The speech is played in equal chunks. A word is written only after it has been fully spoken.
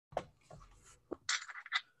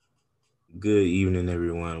Good evening,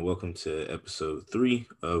 everyone. Welcome to episode 3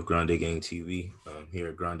 of Grande Gang TV. Here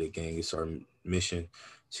at Grande Gang, it's our mission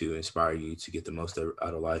to inspire you to get the most out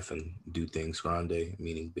of life and do things grande,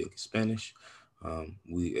 meaning big in Spanish.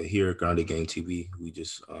 We here at Grande Gang TV,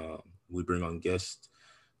 we bring on guests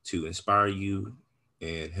to inspire you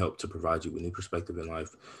and help to provide you with new perspective in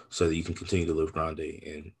life, so that you can continue to live grande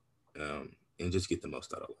and just get the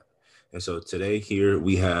most out of life. And so today here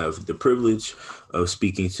we have the privilege of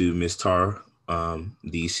speaking to Miss Tar,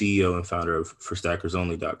 the CEO and founder of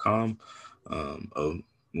ForStackersOnly.com, of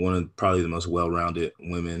one of probably the most well-rounded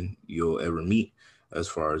women you'll ever meet as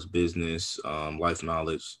far as business, life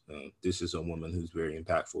knowledge. This is a woman who's very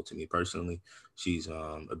impactful to me personally. She's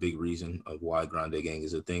a big reason of why Grande Gang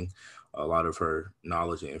is a thing. A lot of her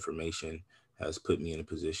knowledge and information has put me in a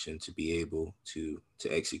position to be able to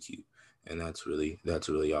execute, and that's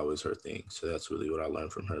really always her thing. So that's really what I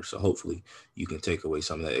learned from her. So hopefully you can take away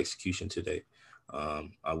some of that execution today.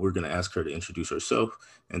 We're going to ask her to introduce herself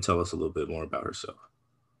and tell us a little bit more about herself.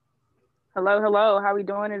 Hello, hello. How we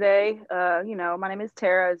doing today? My name is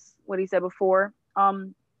Tara, as what he said before.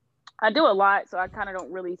 I do a lot, so I kind of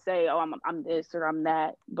don't really say, oh, I'm this or I'm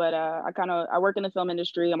that. But I work in the film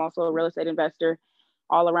industry. I'm also a real estate investor,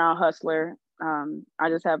 all around hustler. I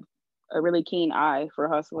just have a really keen eye for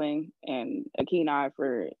hustling and a keen eye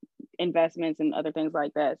for investments and other things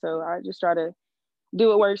like that. So I just try to do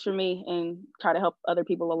what works for me and try to help other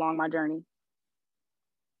people along my journey.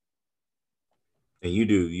 And you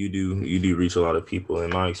do reach a lot of people. In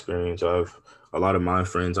my experience, I've a lot of my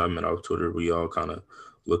friends I met off Twitter. We all kind of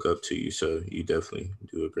look up to you, so you definitely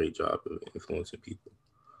do a great job of influencing people.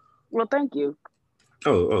 Well, thank you.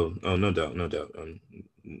 Oh, no doubt, no doubt.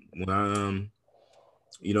 When I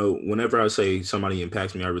whenever I say somebody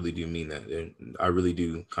impacts me, I really do mean that. And I really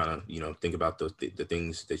do kind of, think about the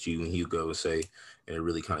things that you and Hugo say, and it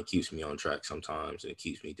really kind of keeps me on track sometimes, and it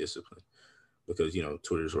keeps me disciplined because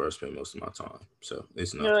Twitter's where I spend most of my time. So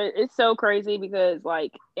it's nothing. It's so crazy because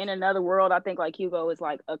like in another world, I think like Hugo is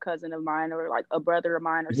like a cousin of mine or like a brother of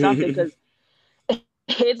mine or something because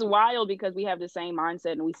it's wild because we have the same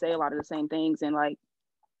mindset and we say a lot of the same things and like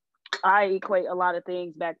I equate a lot of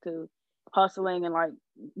things back to hustling and like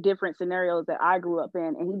different scenarios that I grew up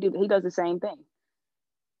in and he does the same thing.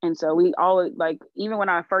 And so we always like even when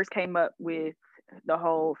I first came up with the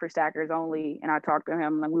whole for stackers only and I talked to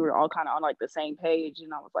him like we were all kind of on like the same page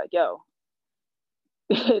and I was like, yo,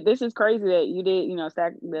 this is crazy that you did,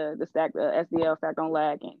 stack the SDL stack on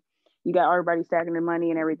lag and you got everybody stacking their money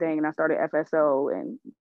and everything. And I started FSO and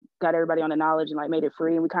got everybody on the knowledge and like made it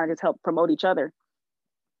free. And we kind of just helped promote each other,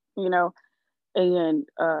 you know, and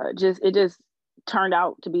it just turned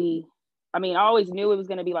out to be, I mean, I always knew it was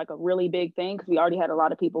going to be like a really big thing because we already had a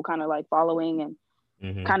lot of people kind of like following and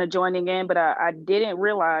Hmm. kind of joining in, but I didn't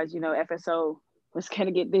realize, FSO was going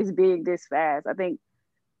to get this big this fast. I think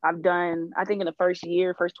in the first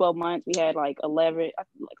year, first 12 months, we had like 11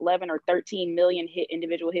 or 13 million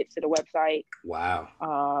individual hits to the website. Wow.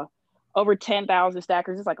 Uh, Over 10,000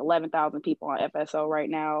 stackers. It's like 11,000 people on FSO right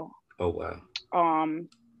now. Oh wow. Um,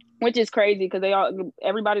 which is crazy because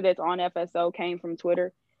everybody that's on FSO came from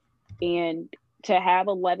Twitter. And to have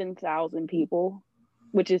 11,000 people,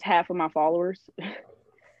 which is half of my followers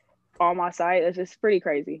on my site, it's just pretty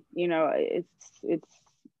crazy. It's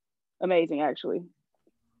amazing actually.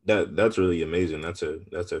 That's really amazing. That's a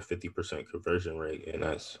 50% conversion rate, and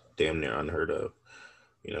that's damn near unheard of.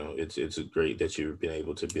 It's great that you've been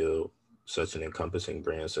able to build such an encompassing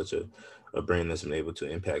brand, such a brand that's been able to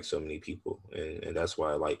impact so many people, and that's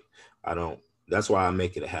why I don't. That's why I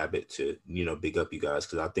make it a habit to big up you guys,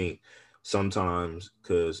 because I think sometimes,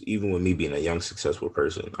 because even with me being a young successful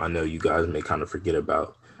person, I know you guys may kind of forget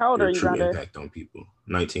about How old your are you, true Grande? impact on people.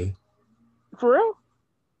 19. For real?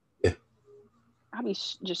 Yeah. I'd be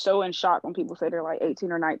just so in shock when people say they're like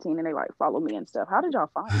 18 or 19 and they like follow me and stuff. How did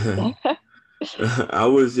y'all find me? I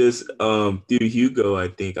was just through Hugo, I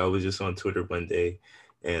think I was just on Twitter one day,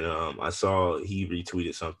 and I saw he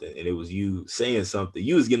retweeted something, and it was you saying something.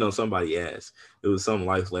 You was getting on somebody's ass. It was some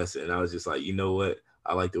life lesson, and I was just like, you know what?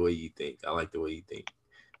 I like the way you think. I like the way you think,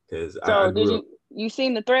 because I So did grew up. you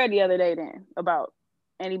seen the thread the other day then about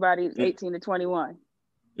anybody 18 to 21?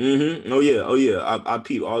 Mm-hmm. Oh yeah. I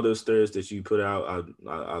peep all those threads that you put out.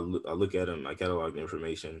 I look at them. I catalog the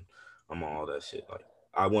information. I'm on all that shit. Like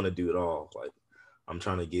I want to do it all. Like I'm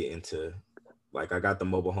trying to get into. Like I got the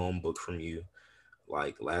mobile home book from you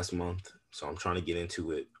like last month, so I'm trying to get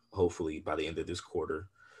into it. Hopefully by the end of this quarter,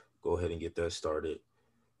 go ahead and get that started,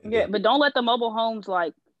 and Yeah, then. but don't let the mobile homes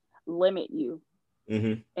like limit you.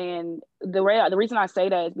 Mm-hmm. And the reason I say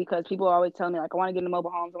that is because people always tell me like, I want to get into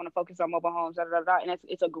mobile homes, I want to focus on mobile homes, da, da, da, da. And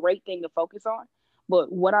it's a great thing to focus on.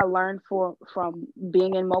 But what I learned from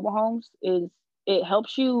being in mobile homes is it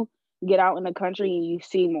helps you get out in the country and you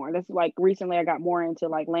see more. That's like recently I got more into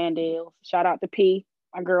like land deals. Shout out to P,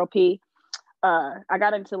 my girl P. I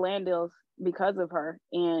got into land deals because of her,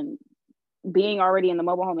 and being already in the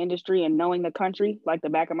mobile home industry and knowing the country like the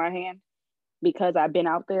back of my hand, because I've been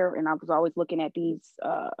out there and I was always looking at these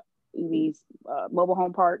mobile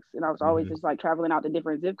home parks, and I was always Mm-hmm. just like traveling out to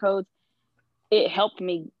different zip codes. It helped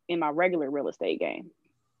me in my regular real estate game,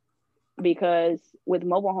 because with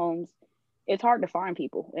mobile homes, it's hard to find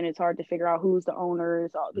people and it's hard to figure out who's the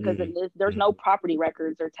owners, because there's no Mm-hmm. property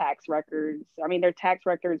records or tax records. I mean, they're tax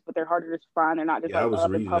records, but they're harder to find. They're not just Yeah, I like was up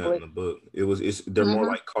in reading that in public. the book. They're more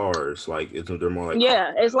Mm-hmm. like cars. Like they're more like car.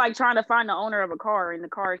 Yeah, it's like trying to find the owner of a car, and the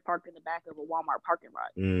car is parked in the back of a Walmart parking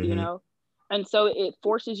lot, you Mm-hmm. know? And so it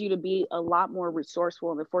forces you to be a lot more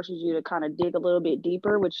resourceful, and it forces you to kind of dig a little bit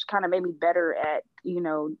deeper, which kind of made me better at,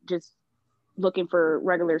 just looking for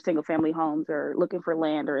regular single family homes or looking for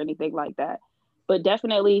land or anything like that. But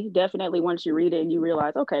definitely once you read it and you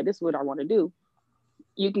realize, okay, this is what I want to do,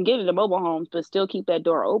 you can get into mobile homes, but still keep that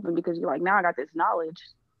door open, because you're like, now I got this knowledge.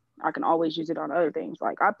 I can always use it on other things.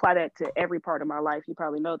 Like I apply that to every part of my life. You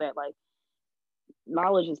probably know that, like,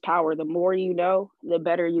 knowledge is power. The more you know, the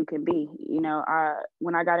better you can be.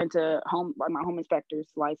 When I got into my home inspector's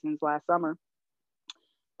license last summer,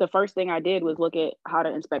 the first thing I did was look at how to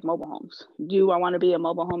inspect mobile homes. Do I want to be a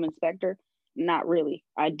mobile home inspector? Not really.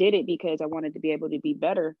 I did it because I wanted to be able to be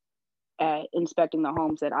better at inspecting the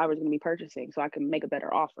homes that I was going to be purchasing, so I can make a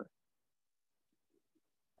better offer.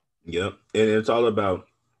 Yep. And it's all about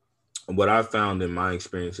what I found in my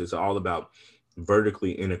experience. It's all about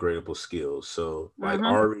vertically integratable skills. So like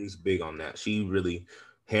Mm-hmm. Ari's big on that. She really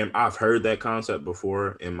I've heard that concept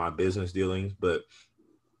before in my business dealings, but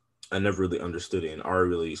I never really understood it. And Ari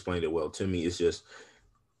really explained it well to me. It's just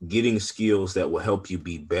getting skills that will help you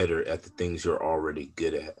be better at the things you're already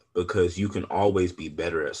good at, because you can always be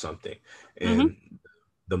better at something. Mm-hmm. And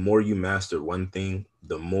the more you master one thing,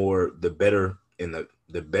 the better, and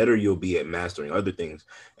the better you'll be at mastering other things.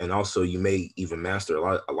 And also you may even master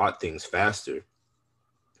a lot of things faster,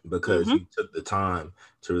 because Mm-hmm. you took the time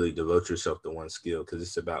to really devote yourself to one skill, because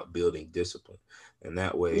it's about building discipline. And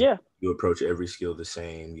that way Yeah. you approach every skill the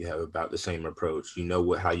same. You have about the same approach. You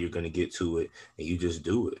know how you're going to get to it, and you just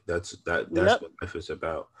do it. That's Yep. what life is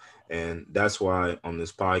about. And that's why on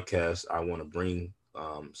this podcast I want to bring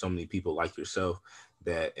so many people like yourself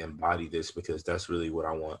that embody this, because that's really what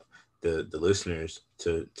I want the listeners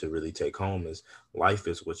to really take home is: life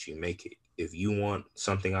is what you make it. If you want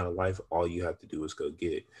something out of life, all you have to do is go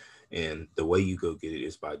get it. And the way you go get it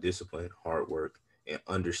is by discipline, hard work, and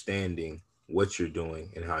understanding what you're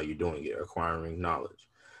doing and how you're doing it, acquiring knowledge.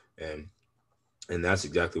 And and that's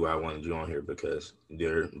exactly why I wanted you on here, because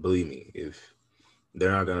believe me, if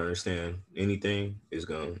they're not gonna understand anything,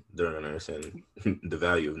 they're gonna understand the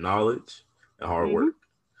value of knowledge and hard Mm-hmm. work.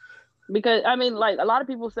 Because I mean, like, a lot of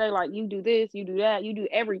people say like, you do this, you do that, you do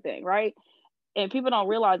everything, right? And people don't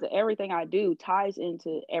realize that everything I do ties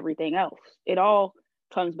into everything else. It all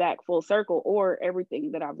comes back full circle, or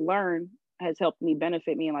everything that I've learned has helped me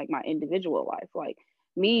benefit me in like my individual life. Like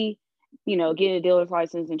me, getting a dealer's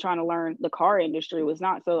license and trying to learn the car industry was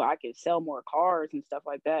not so I could sell more cars and stuff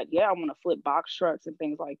like that. Yeah, I want to flip box trucks and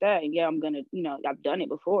things like that. And yeah, I'm gonna, I've done it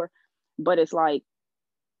before, but it's like,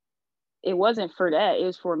 it wasn't for that. It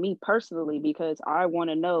was for me personally, because I want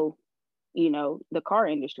to know, the car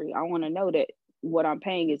industry. I want to know that what I'm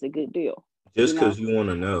paying is a good deal, you Just know, because you want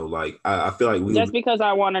to know, like I feel like just because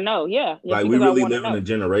I want to know. Yeah. Just we because I really want to live in a know.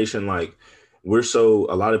 generation like a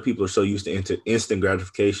lot of people are so used to instant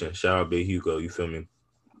gratification. Shout out Big Hugo, you feel me?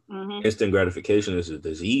 Hmm. Instant gratification is a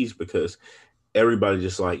disease, because everybody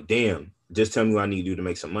just like, damn, just tell me what I need to do to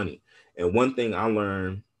make some money. And one thing I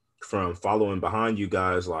learned from following behind you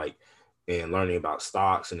guys, like, and learning about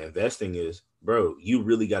stocks and investing is, bro, you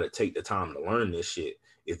really got to take the time to learn this shit.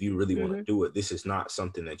 If you really want to Hmm. do it, this is not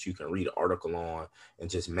something that you can read an article on and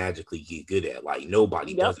just magically get good at. Like,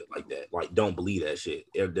 nobody Yep. does it like that. Like, don't believe that shit.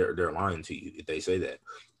 They're lying to you if they say that.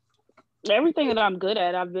 Everything that I'm good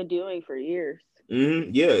at, I've been doing for years.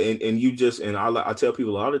 Yeah, and you just, and I tell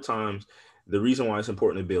people a lot of times the reason why it's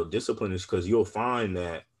important to build discipline is because you'll find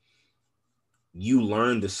that you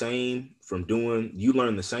learn the same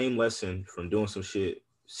lesson from doing some shit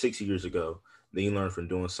 6 years ago than you learn from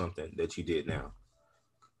doing something that you did now,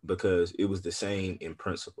 because it was the same in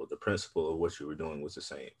principle. The principle of what you were doing was the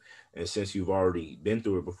same, and since you've already been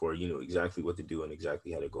through it before, you know exactly what to do and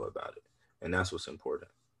exactly how to go about it, and that's what's important.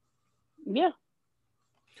 Yeah.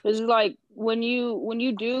 This is like when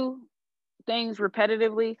you do things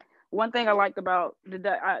repetitively. One thing I liked about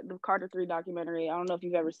the Carter 3 documentary, I don't know if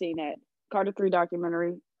you've ever seen that Carter 3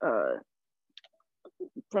 documentary from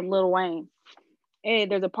Lil Wayne.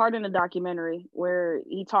 And there's a part in the documentary where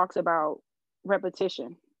he talks about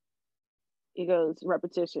repetition. He goes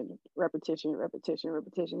repetition, repetition, repetition,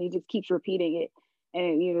 repetition. He just keeps repeating it,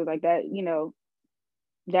 and like that.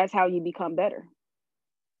 That's how you become better.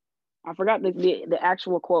 I forgot the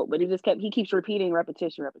actual quote, but he keeps repeating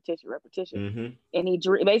repetition, repetition, repetition, and he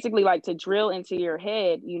basically like to drill into your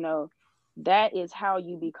head. That is how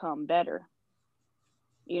you become better.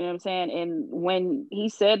 You know what I'm saying? And when he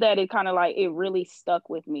said that, it kind of like it really stuck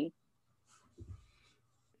with me.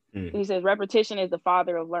 He says repetition is the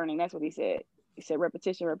father of learning. That's what he said. He said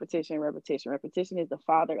repetition, repetition, repetition. Repetition is the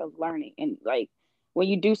father of learning. And like when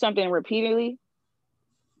you do something repeatedly,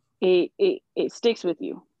 it sticks with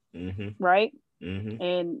you, right?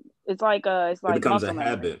 And it's like it becomes a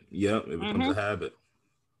habit. Yep, it becomes a habit.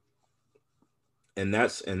 And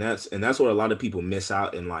that's what a lot of people miss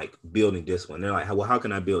out in like building discipline. They're like, well, how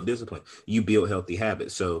can I build discipline? You build healthy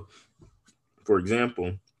habits. So, for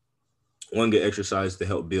example, one good exercise to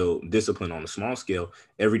help build discipline on a small scale: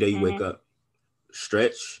 every day you wake up,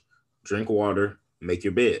 stretch, drink water, make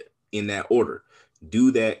your bed in that order.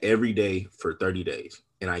 Do that every day for 30 days.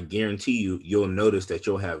 And I guarantee you'll notice that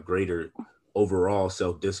you'll have greater overall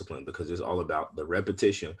self-discipline, because it's all about the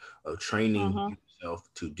repetition of training yourself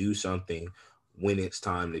to do something when it's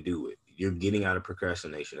time to do it. You're getting out of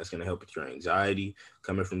procrastination. That's going to help with your anxiety.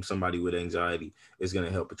 Coming from somebody with anxiety, it's going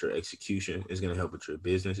to help with your execution. It's going to help with your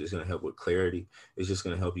business. It's going to help with clarity. It's just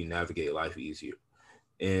going to help you navigate life easier.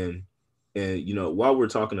 And while we're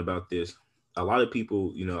talking about this, a lot of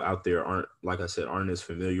people, out there aren't, like I said, aren't as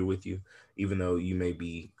familiar with you, even though you may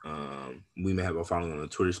be, we may have a following on the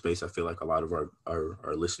Twitter space. I feel like a lot of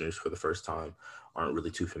our listeners for the first time aren't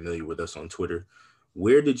really too familiar with us on Twitter.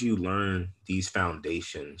 Where did you learn these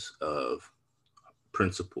foundations of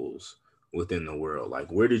principles within the world? Like,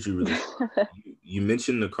 where did you really, you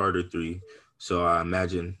mentioned the Carter 3. So I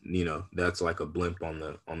imagine, that's like a blimp on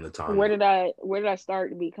the time. Where did I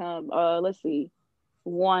start to become, let's see.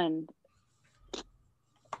 One,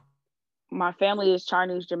 my family is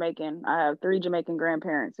Chinese Jamaican. I have 3 Jamaican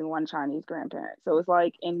grandparents and 1 Chinese grandparent. So it's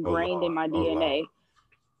like ingrained in my DNA.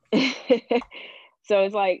 So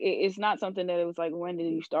it's like, it's not something that it was like, when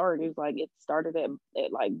did you start? It was like, it started at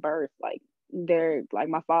like birth. Like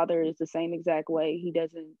my father is the same exact way. He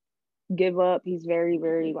doesn't give up. He's very,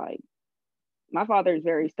 very my father is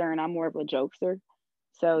very stern. I'm more of a jokester.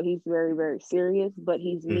 So he's very, very serious, but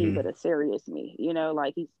he's me, but a serious me,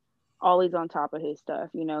 like he's always on top of his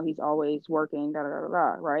stuff. He's always working,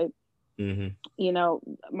 right? I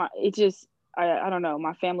don't know.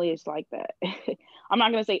 My family is like that. I'm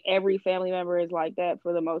not going to say every family member is like that.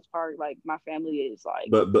 For the most part, like my family is like.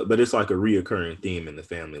 But it's like a reoccurring theme in the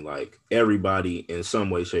family. Like everybody in some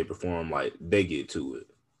way, shape, or form, like they get to it.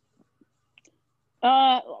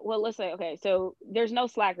 Well, let's say, okay, so there's no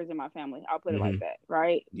slackers in my family. I'll put it like that,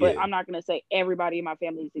 right? But I'm not going to say everybody in my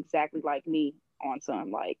family is exactly like me on some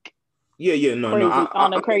like.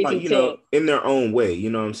 On a crazy tip. In their own way, you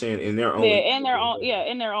know what I'm saying? In their own way, in their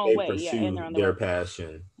own way, in their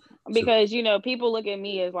passion. Because people look at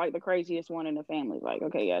me as like the craziest one in the family. Like,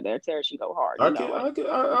 okay, yeah, there's Tara, she go hard. I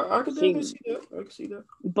can see that.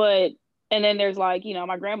 But and then there's like,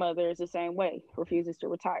 my grandmother is the same way, refuses to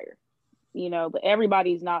retire. But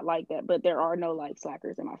everybody's not like that. But there are no like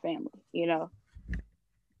slackers in my family.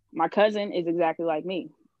 My cousin is exactly like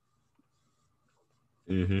me.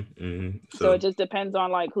 So it just depends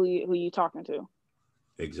on like who you talking to.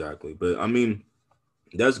 Exactly. But I mean,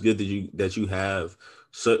 that's good that you have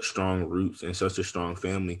such strong roots and such a strong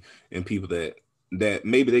family, and people that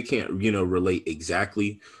maybe they can't relate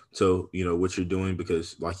exactly to what you're doing,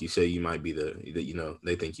 because like you say, you might be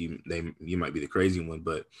they think you might be the crazy one,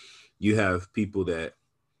 but you have people that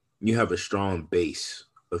you have a strong base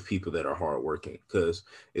of people that are hardworking, because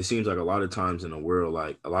it seems like a lot of times in the world,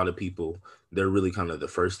 like a lot of people, they're really kind of the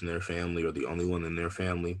first in their family or the only one in their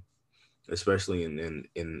family, especially in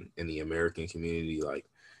the American community. Like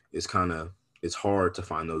it's hard to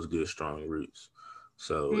find those good, strong roots.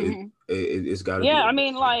 So it's got to be. Yeah, I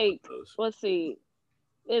mean, like, let's see.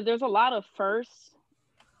 There's a lot of firsts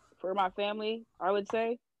for my family, I would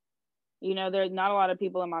say. There's not a lot of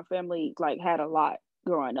people in my family like had a lot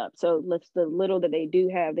growing up. So the little that they do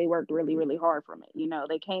have, they worked really, really hard from it.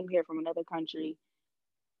 They came here from another country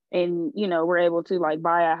and, were able to like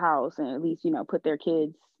buy a house and at least, put their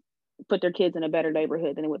kids in a better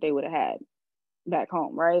neighborhood than what they would have had back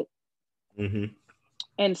home. Right.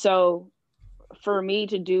 And so for me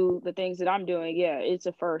to do the things that I'm doing, yeah, it's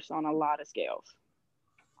a first on a lot of scales.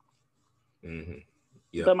 Mm-hmm.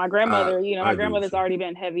 Yeah, But my grandmother, I my agree with grandmother's you. already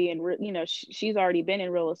been heavy and, she's already been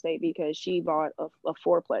in real estate because she bought a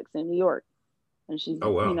fourplex in New York. And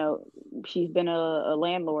Oh wow. she's been a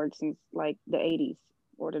landlord since like the 80s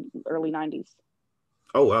or the early 90s.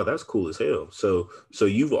 Oh wow, that's cool as hell. So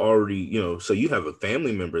you've already, so you have a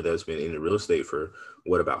family member that's been in the real estate for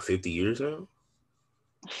what, about 50 years now?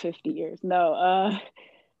 50 years. No,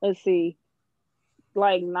 let's see. I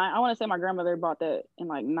want to say my grandmother bought that in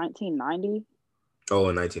like 1990. Oh,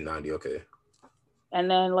 in 1990. Okay. And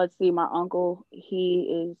then let's see, my uncle,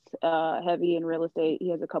 he is heavy in real estate. He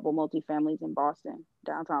has a couple multifamilies in Boston,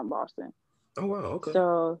 downtown Boston. Oh wow. Okay.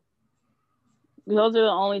 So those are the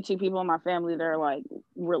only two people in my family that are like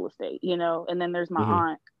real estate, And then there's my Hmm.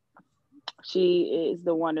 aunt. She is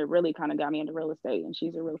the one that really kind of got me into real estate, and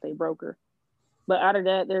she's a real estate broker. But out of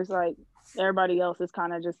that, there's like everybody else is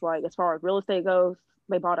kind of just like, as far as real estate goes,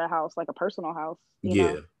 they bought a house, like a personal house.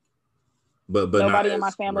 Yeah, but not Nobody in my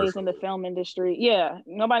as family is in commercial. the film industry. Yeah,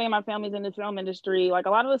 nobody in my family is in the film industry. Like a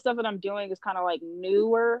lot of the stuff that I'm doing is kind of like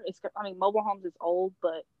newer. Mobile homes is old,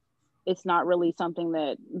 but it's not really something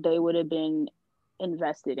that they would have been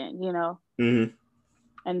invested in. Hmm.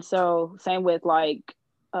 And so same with like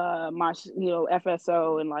my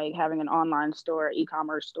FSO and like having an online store,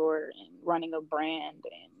 e-commerce store, and running a brand,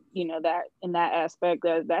 and that in that aspect,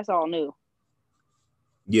 that's all new.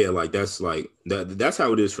 Yeah, like that's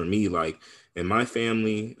how it is for me. Like in my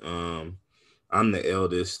family, I'm the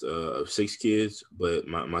eldest of six kids, but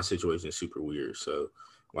my situation is super weird. So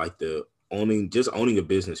like the owning a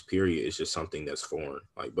business period is just something that's foreign.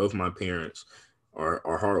 Like both my parents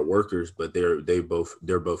are hard workers, but they're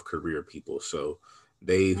both career people. So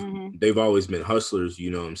they've Mm-hmm. they've always been hustlers, you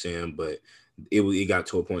know what I'm saying? But it got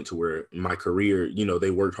to a point to where my career,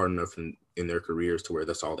 they worked hard enough in their careers to where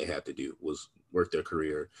that's all they had to do was work their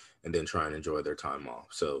career and then try and enjoy their time off.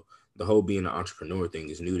 So the whole being an entrepreneur thing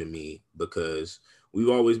is new to me because we've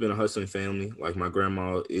always been a hustling family. Like my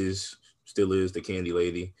grandma still is the candy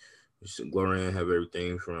lady. Gloria have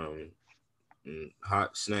everything from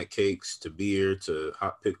hot snack cakes to beer to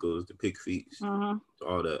hot pickles to pig feet Mm-hmm. to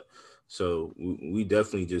all that. So we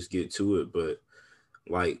definitely just get to it, but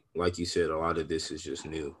like you said, a lot of this is just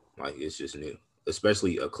new. Like it's just new,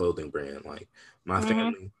 especially a clothing brand. Like my Mm-hmm.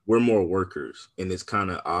 family, we're more workers, and it's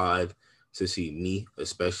kind of odd to see me,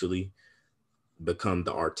 especially, become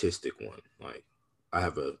the artistic one. Like I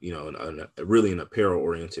have really an apparel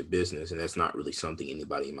oriented business, and that's not really something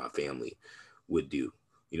anybody in my family would do.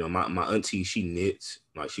 My auntie, she knits,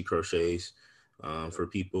 like she crochets for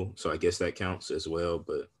people, so I guess that counts as well.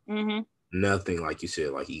 But Mm-hmm. nothing like you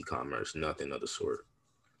said, like e-commerce, nothing of the sort.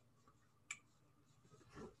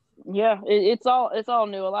 Yeah, it's all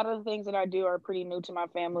new. A lot of the things that I do are pretty new to my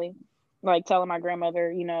family. Like telling my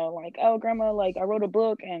grandmother, like, oh, grandma, like I wrote a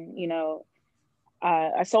book, and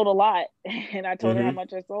I sold a lot, and I told her how Hmm.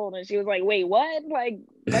 much I sold, and she was like, "Wait, what? Like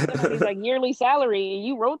that's somebody's like yearly salary, and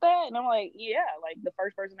you wrote that?" And I'm like, "Yeah, like the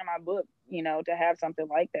first person in my book, to have something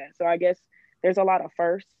like that." So I guess there's a lot of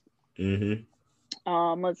firsts. Hmm.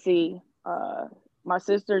 Let's see. My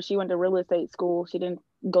sister, she went to real estate school. She didn't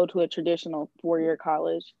go to a traditional 4-year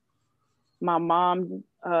college. My mom,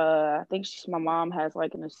 my mom has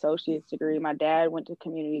like an associate's degree. My dad went to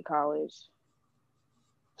community college.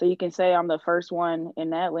 So you can say I'm the first one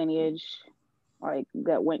in that lineage, like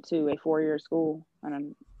that went to a 4-year school, and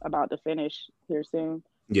I'm about to finish here soon.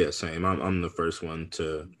 Yeah, same. I'm the first one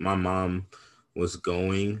to. My mom was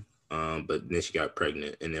going, but then she got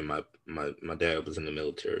pregnant, and then my dad was in the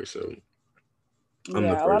military, so I'm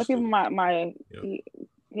the Yeah, a lot of first people, to. my Yeah.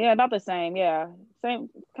 yeah, not the same. Yeah, same,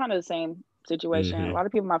 kind of the same situation. A Hmm. lot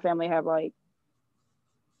of people in my family have like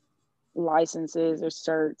licenses or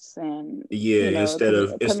certs, and Yeah. Instead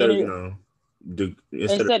of community.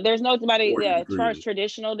 instead of Instead, there's nobody. 4 year Yeah, as far as degrees.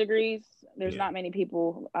 traditional degrees, there's Yeah. not many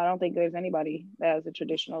people. I don't think there's anybody that has a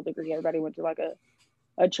traditional degree. Everybody went to like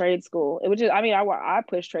a trade school. It was just, I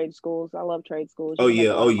push trade schools. I love trade schools. You Oh can make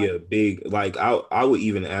yeah. a Oh lot of yeah. money. Big. Like I would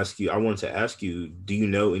even ask you. I wanted to ask you. Do you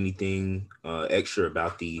know anything extra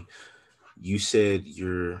about the? You said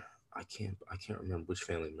your. I can't remember which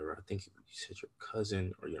family member. I think you said your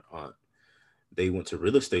cousin or your aunt. They went to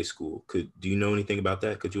real estate school. Do you know anything about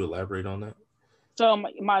that? Could you elaborate on that? So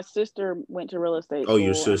my sister went to real estate Oh,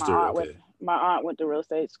 your school, and sister. Okay. my aunt went to real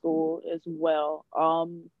estate school as well.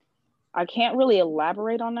 I can't really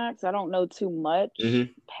elaborate on that because I don't know too much Hmm.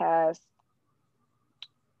 past.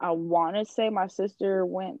 I want to say my sister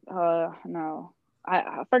went. No,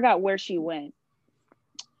 I forgot where she went,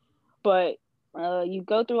 but you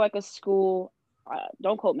go through like a school.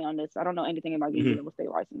 don't quote me on this. I don't know anything about getting a Hmm. real estate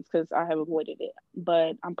license because I have avoided it.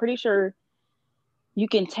 But I'm pretty sure you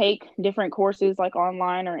can take different courses like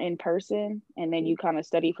online or in person, and then you kind of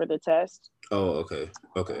study for the test. Oh, okay.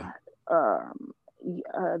 Okay. Um,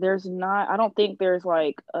 there's not. I don't think there's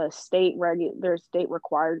like a There's state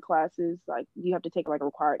required classes. Like you have to take like a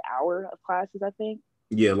required hour of classes. I think.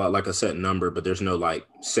 Yeah, like a set number, but there's no like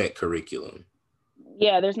set curriculum.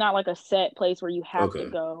 Yeah, there's not like a set place where you have to Okay.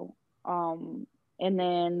 go. Um, and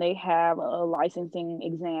then they have a licensing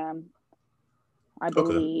exam, I Okay.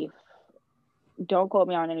 believe. Don't quote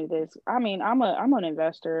me on any of this. I mean, I'm an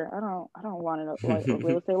investor. I don't want like a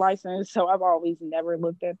real estate license, so I've always never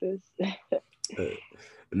looked at this. Uh,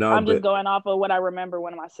 no, I'm just but going off of what I remember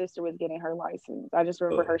when my sister was getting her license. I just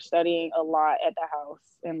remember uh, her studying a lot at the house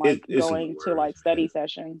and like it's no going to worries, like study man.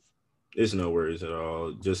 sessions. It's no worries at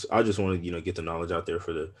all. I just want to get the knowledge out there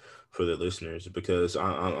for the listeners because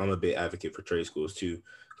I'm a big advocate for trade schools too.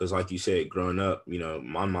 Because like you said, growing up,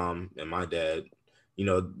 my mom and my dad,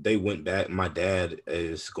 they went back. My dad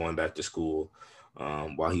is going back to school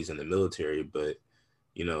while he's in the military, but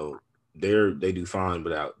you know they do fine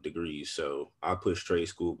without degrees. So I push trade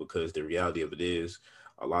school because the reality of it is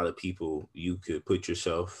a lot of people, you could put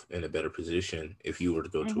yourself in a better position if you were to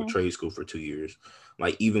go to a Hmm. trade school for 2 years.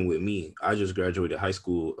 Like even with me, I just graduated high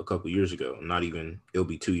school a couple years ago. Not even, it'll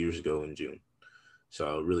be 2 years ago in June.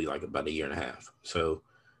 So really like about a year and a half. So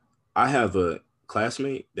I have a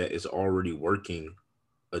classmate that is already working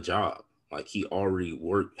a job. Like he already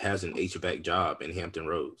has an HVAC job in Hampton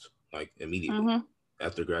Roads, like immediately Hmm.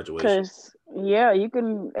 after graduation. Cause yeah, you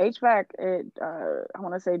can HVAC at I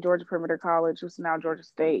want to say Georgia Perimeter College, which is now Georgia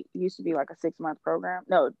State. It used to be like a 6 month program.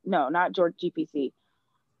 No, no, not Georgia GPC.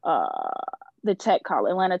 Uh, the Tech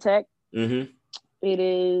College, Atlanta Tech. Mm-hmm. It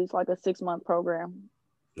is like a 6 month program.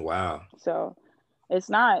 Wow. So it's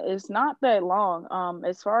not that long.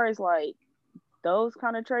 As far as like those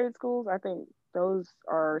kind of trade schools, I think those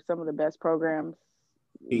are some of the best programs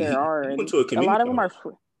He, there he, are, he went and to a a lot community of them are college.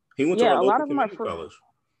 free. He went to our Yeah, a lot local of them are community free. college.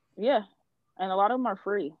 Yeah, and a lot of them are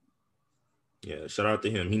free. Yeah, shout out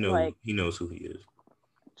to him. Like He knows who he is.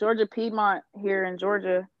 Georgia Piedmont here in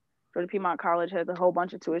Georgia, Georgia Piedmont College has a whole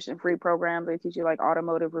bunch of tuition free programs. They teach you like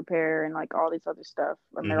automotive repair and like all these other stuff,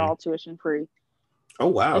 and they're Hmm. all tuition free. Oh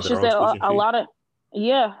wow, It's they're just all that tuition a free. lot of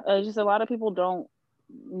yeah, it's just a lot of people don't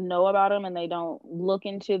know about them and they don't look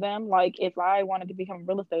into them. Like if I wanted to become a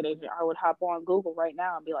real estate agent, I would hop on Google right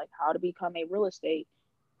now and be like, how to become a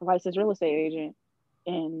licensed real estate agent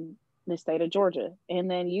in the state of Georgia. And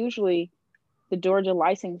then usually the Georgia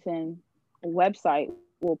licensing website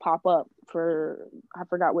will pop up for I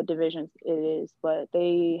forgot what divisions it is, but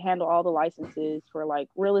they handle all the licenses for like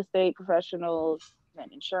real estate professionals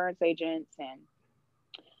and insurance agents and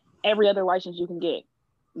every other license you can get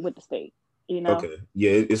with the state, you know? Okay,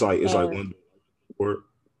 yeah, it's like And one word.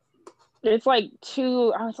 it's like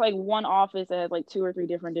one office that has like two or three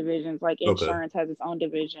different divisions. Like Okay. insurance has its own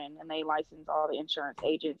division and they license all the insurance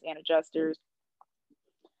agents and adjusters.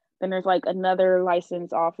 Then there's like another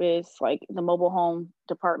license office, like the mobile home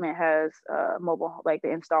department has mobile, like the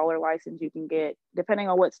installer license you can get, depending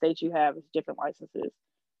on what state you have, it's different licenses.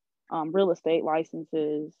 Real estate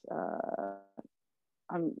licenses.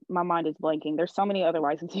 My mind is blanking. There's so many other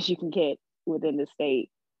licenses you can get within the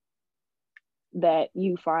state that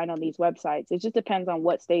you find on these websites. It just depends on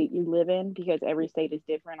what state you live in because every state is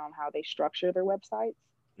different on how they structure their websites.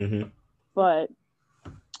 Hmm. But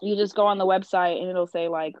you just go on the website and it'll say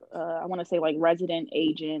like I want to say like resident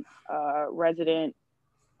agent, resident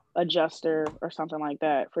adjuster or something like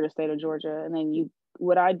that for the state of Georgia. And then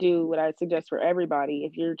what I suggest for everybody,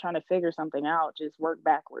 if you're trying to figure something out, just work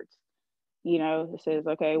backwards. It says,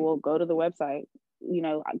 okay, well, go to the website,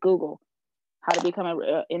 Google how to become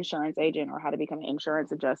an insurance agent or how to become an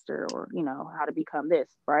insurance adjuster or, how to become this,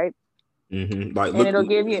 right? Like And it'll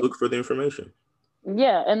give just you, look for the information.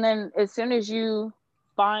 yeah. And then as soon as you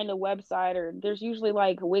find a website or there's usually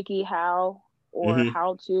like wiki how or Hmm.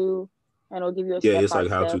 how to, and it'll give you a Yeah, step it's by like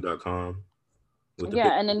step. howto.com with the Yeah,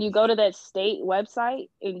 and pictures then you and go stuff. to that state website,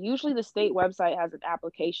 and usually the state website has an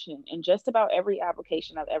application, and just about every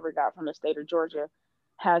application I've ever got from the state of Georgia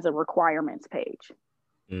has a requirements page,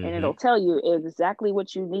 and it'll Hmm. tell you exactly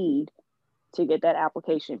what you need to get that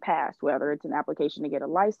application passed, whether it's an application to get a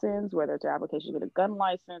license, whether it's an application to get a gun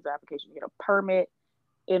license, or application to get a permit.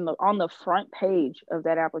 On the front page of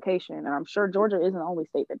that application, and I'm sure Georgia isn't the only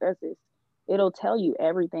state that does this, it'll tell you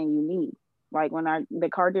everything you need. Like when the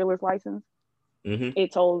car dealer's license, Hmm.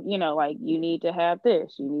 it told, like you need to have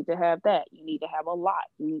this, you need to have that, you need to have a lot,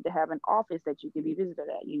 you need to have an office that you can be visited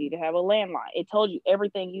at, you need to have a landline. It told you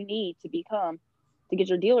everything you need to become to get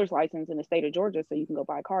your dealer's license in the state of Georgia so you can go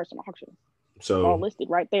buy cars from auctions. So all listed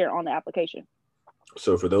right there on the application.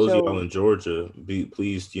 So for those of y'all in Georgia,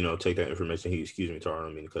 please, take that information. Excuse me, Tara, I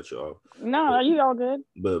don't mean to cut you off. No, you all good.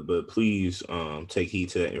 But please take heed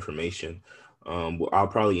to that information. I'll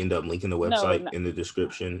probably end up linking the website in the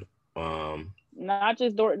description. Not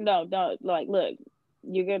just no, like look,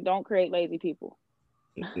 don't create lazy people.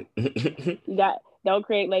 Don't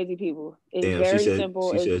create lazy people. It's very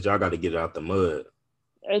simple. She said y'all got to get it out the mud.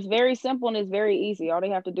 It's very simple and it's very easy. All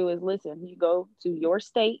they have to do is listen. You go to your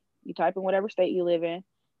state. You type in whatever state you live in. If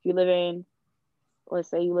you live in,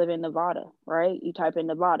 let's say you live in Nevada, right? You type in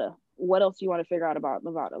Nevada. What else do you want to figure out about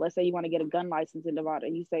Nevada? Let's say you want to get a gun license in Nevada.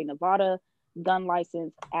 You say Nevada gun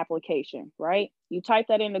license application, right? You type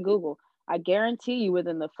that into Google. I guarantee you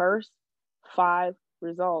within the first 5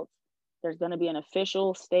 results, there's going to be an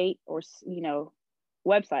official state or,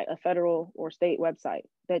 website, a federal or state website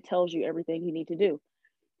that tells you everything you need to do.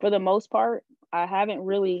 For the most part, I haven't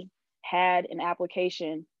really had an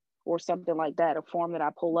application or something like that, a form that I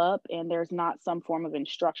pull up and there's not some form of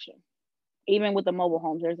instruction. Even with the mobile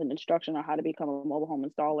homes, there's an instruction on how to become a mobile home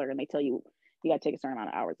installer, and they tell you got to take a certain amount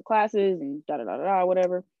of hours of classes and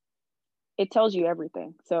whatever. It tells you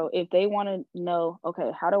everything. So if they want to know,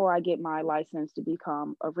 okay, how do I get my license to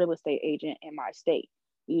become a real estate agent in my state?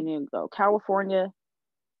 You need to go California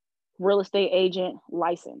real estate agent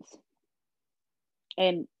license.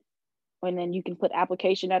 And then you can put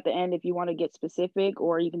application at the end if you want to get specific,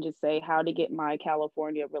 or you can just say how to get my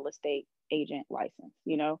California real estate agent license,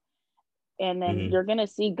 and then you're going to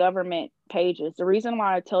see government pages. The reason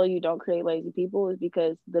why I tell you don't create lazy people is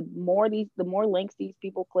because the more links these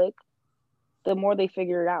people click, the more they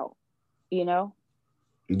figure it out, Yeah,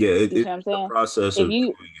 it's a process of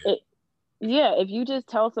doing it. If you just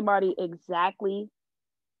tell somebody exactly,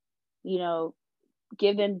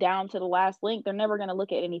 give them down to the last link, they're never going to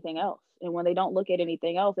look at anything else. And when they don't look at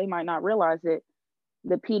anything else, they might not realize that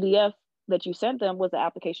the PDF that you sent them was the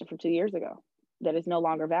application from 2 years ago that is no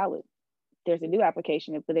longer valid. There's a new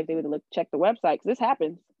application, but if they would check the website, because this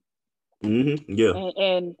happens. Yeah.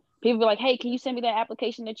 And people be like, hey, can you send me that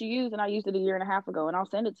application that you used? And I used it 1.5 years ago, and I'll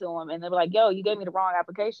send it to them. And they're like, yo, you gave me the wrong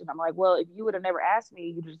application. I'm like, well, if you would have never asked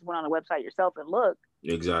me, you just went on the website yourself and looked.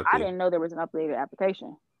 Exactly. I didn't know there was an updated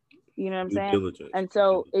application. You know what I'm saying? Diligence. And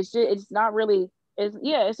so it's not really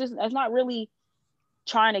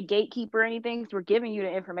trying to gatekeep or anything. We're giving you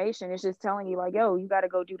the information. It's just telling you like, yo, you got to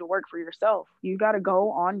go do the work for yourself. You got to go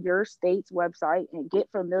on your state's website and get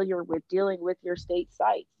familiar with dealing with your state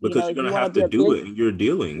site. Because you're going to have to do it in your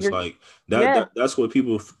dealings. Like that's what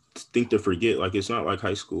people think to forget. Like, it's not like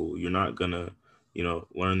high school. You're not going to,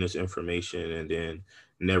 learn this information and then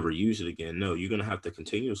never use it again. No, you're going to have to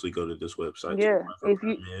continuously go to this website. Yeah. If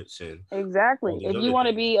you want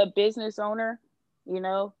to be a business owner,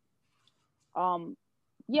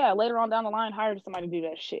 later on down the line, hire somebody to do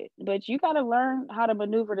that shit. But you got to learn how to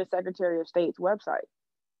maneuver the Secretary of State's website.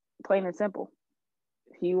 Plain and simple.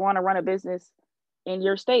 If you want to run a business in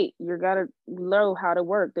your state, you got to know how to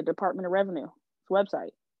work the Department of Revenue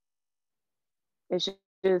website. It's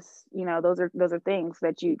just, those are things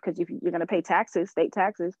that because if you're going to pay taxes, state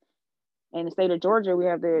taxes, in the state of Georgia, we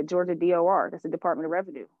have the Georgia DOR. That's the Department of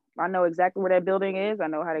Revenue. I know exactly where that building is. I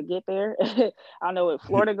know how to get there. I know what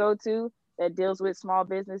floor to go to. That deals with small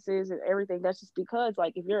businesses and everything. That's just because,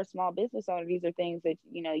 like, if you're a small business owner, these are things that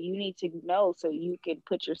you need to know so you can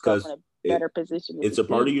put yourself in a better position. It's a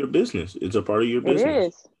part of your business. It's a part of your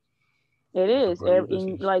business. It is.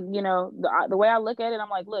 Like, the way I look at it, I'm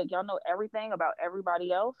like, look, y'all know everything about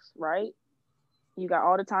everybody else, right? You got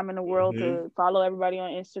all the time in the world to follow everybody on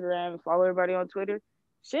Instagram, follow everybody on Twitter.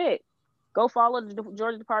 Shit, go follow the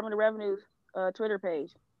Georgia Department of Revenue's Twitter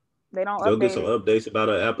page. They'll get some updates about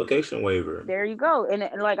an application waiver. There you go. And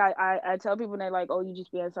like I tell people, they're like, oh, you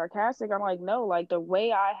just being sarcastic. I'm like, no, like the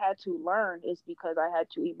way I had to learn is because I had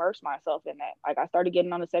to immerse myself in that. Like I started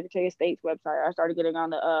getting on the Secretary of State's website. I started getting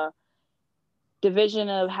on the Division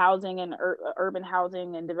of Housing and Urban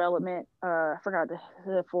Housing and Development. I forgot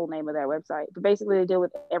the full name of that website, but basically they deal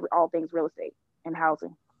with all things real estate and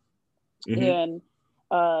housing. And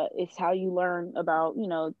it's how you learn about,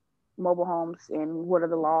 mobile homes and what are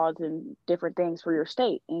the laws and different things for your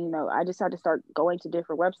state. And, I just had to start going to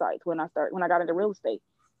different websites when I got into real estate.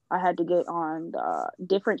 I had to get on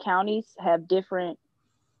different counties have different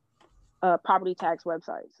property tax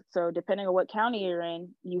websites. So depending on what county you're in,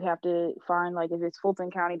 you have to find, like, if it's Fulton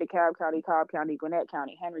County, DeKalb County, Cobb County, Gwinnett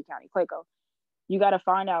County, Henry County, Clayco, you got to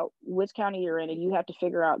find out which county you're in, and you have to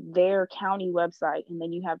figure out their county website. And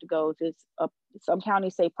then you have to go, if it's some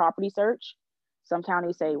counties say property search, some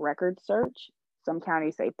counties say record search, Some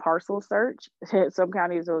counties say parcel search. Some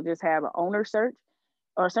counties will just have an owner search,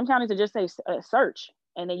 or some counties will just say search.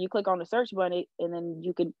 And then you click on the search button, and then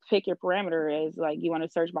you can pick your parameter as like you want to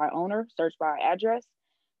search by owner, search by address,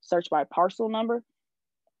 search by parcel number.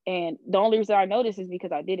 And the only reason I know this is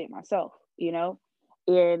because I did it myself, you know?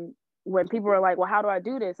 And when people are like, well, how do I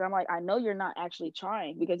do this? I'm like, I know you're not actually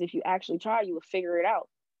trying, because if you actually try, you would figure it out.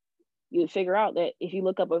 You would figure out that if you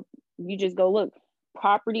look up you just go look,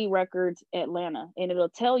 property records Atlanta, and it'll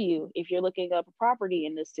tell you if you're looking up a property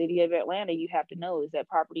in the city of Atlanta, you have to know, is that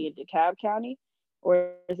property in DeKalb County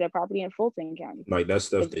or is that property in Fulton County? Like, that's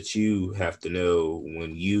stuff that you have to know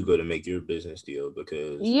when you go to make your business deal,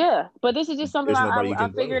 because yeah, but this is just something I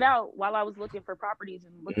figured blame. out while I was looking for properties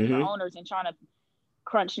and looking for owners and trying to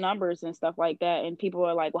crunch numbers and stuff like that. And people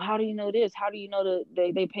are like, well, how do you know this? How do you know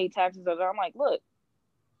that they pay taxes? I'm like, look,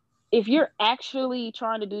 if you're actually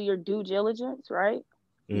trying to do your due diligence, right,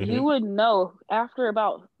 you would know after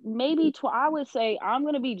about maybe I would say, I'm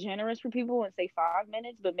going to be generous for people and say 5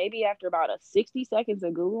 minutes, but maybe after about 60 seconds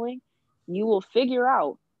of Googling, you will figure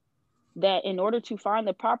out that in order to find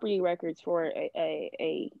the property records for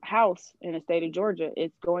a house in the state of Georgia,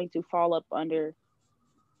 it's going to fall up under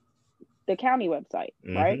the county website,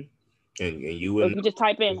 right? And you would, if you just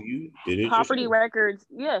type in property records,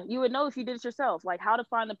 you would know if you did it yourself, like how to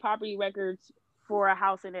find the property records for a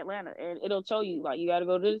house in Atlanta, and it'll tell you like you got to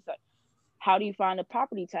go to this site. How do you find the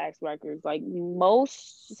property tax records? Like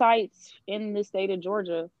most sites in the state of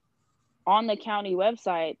Georgia, on the county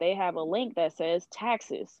website, they have a link that says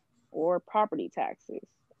taxes or property taxes,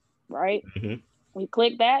 right? When you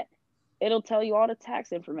click that, it'll tell you all the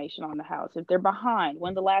tax information on the house. If they're behind,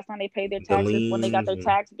 when the last time they paid their taxes, when they got their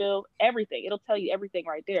tax bill, everything. It'll tell you everything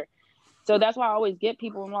right there. So that's why I always get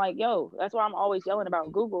people, I'm like, yo, that's why I'm always yelling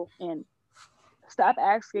about Google, and stop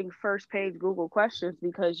asking first page Google questions,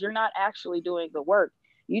 because you're not actually doing the work.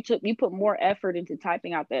 You put more effort into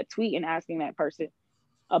typing out that tweet and asking that person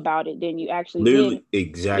about it than you actually did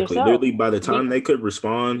exactly yourself. Literally, by the time they could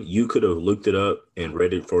respond, you could have looked it up and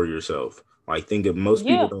read it for yourself. Like, most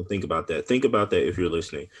people don't think about that. Think about that if you're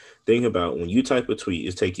listening. Think about when you type a tweet,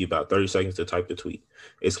 it takes you about 30 seconds to type the tweet.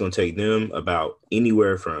 It's going to take them about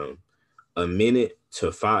anywhere from a minute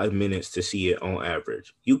to 5 minutes to see it on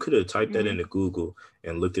average. You could have typed that into Google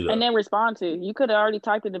and looked it up. And then respond to. You could have already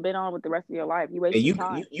typed it and been on with the rest of your life. You wasted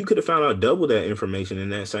time. You could have found out double that information in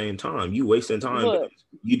that same time. You wasting time. Look,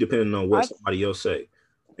 you depending on what somebody else say.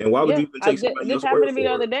 And why would you even take somebody else's word for it? This happened to me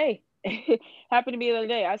the other day. Happened to me the other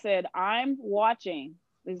day. I said, I'm watching.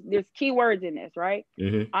 There's keywords in this, right?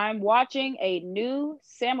 I'm watching a new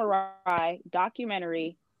samurai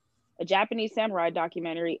documentary, a Japanese samurai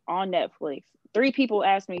documentary on Netflix. 3 people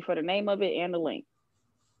asked me for the name of it and the link.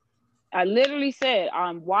 I literally said,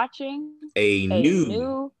 I'm watching a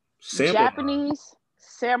new Japanese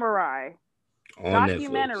samurai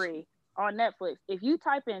documentary on Netflix. If you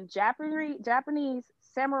type in Japanese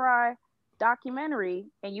samurai documentary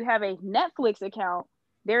and you have a Netflix account,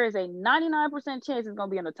 there is a 99% chance it's going to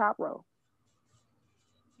be in the top row.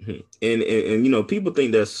 And you know, people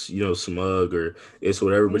think that's, you know, smug or it's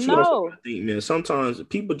whatever, but you also think, man, sometimes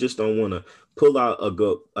people just don't want to pull out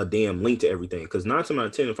a damn link to everything, because 9 times out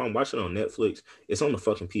of 10, if I'm watching on Netflix, it's on the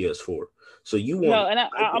fucking PS4. So you want no, and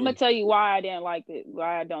I'm gonna tell you why I didn't like it,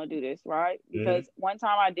 why I don't do this, right? Because one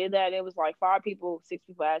time I did that, it was like 6 people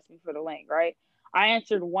asked me for the link, right? I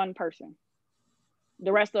answered one person.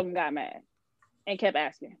 The rest of them got mad and kept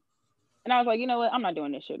asking, and I was like, you know what? I'm not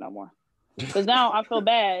doing this shit no more. Because now I feel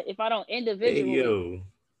bad if I don't individually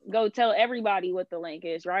go tell everybody what the link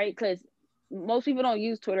is, right? Because most people don't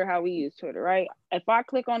use Twitter how we use Twitter, right? If I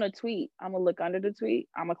click on a tweet, I'm going to look under the tweet.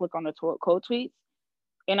 I'm going to click on the quote tweets,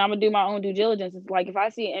 and I'm going to do my own due diligence. It's like if I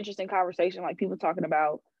see an interesting conversation, like people talking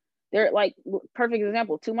about, they're like, perfect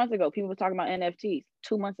example, 2 months ago, people were talking about NFTs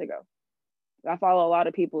 2 months ago. I follow a lot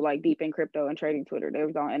of people like deep in crypto and trading Twitter. They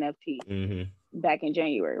was on NFT back in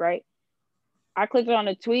January, right? I clicked on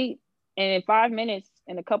a tweet, and in 5 minutes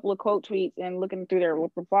and a couple of quote tweets and looking through their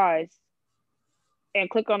replies and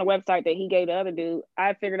click on the website that he gave the other dude,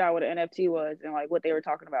 I figured out what an NFT was and like what they were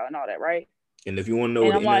talking about and all that, right? And if you want to know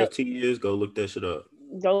what an NFT is, go look that shit up.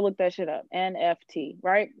 Go look that shit up. NFT,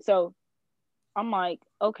 right? So I'm like,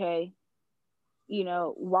 okay, you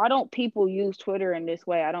know, why don't people use Twitter in this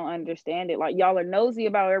way? I don't understand it. Like, y'all are nosy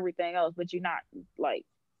about everything else, but you're not like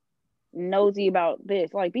nosy about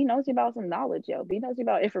this. Like, be nosy about some knowledge, yo. Be nosy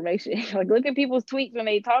about information. Like, look at people's tweets when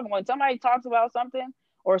they talk. When somebody talks about something,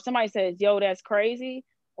 or somebody says, yo, that's crazy,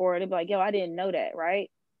 or they'll be like, yo, I didn't know that,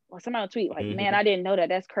 right? Or somebody will tweet like, man, I didn't know that,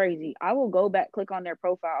 that's crazy. I will go back, click on their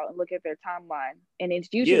profile and look at their timeline, and it's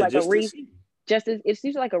usually like just it's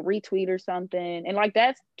usually like a retweet or something. And like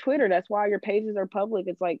that's Twitter. That's why your pages are public.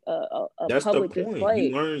 It's like a That's the public point. display.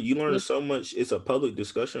 You learn so much. It's a public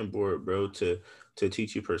discussion board, bro, to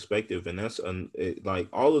teach you perspective, and that's like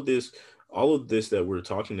all of this that we're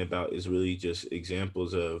talking about is really just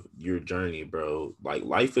examples of your journey, bro. Like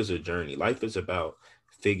life is a journey. Life is about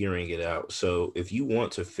figuring it out. So if you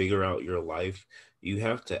want to figure out your life, you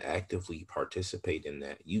have to actively participate in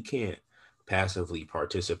that. You can't passively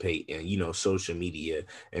participate in, social media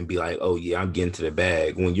and be like, oh yeah, I'm getting to the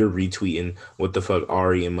bag when you're retweeting what the fuck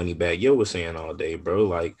Ari and Moneybagg Yo was saying all day, bro.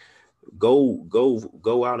 Like go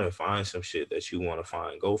out and find some shit that you want to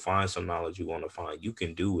find. Go find some knowledge you want to find. You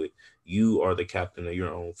can do it. You are the captain of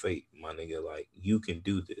your own fate, my nigga. Like you can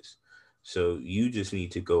do this. So you just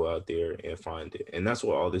need to go out there and find it. And that's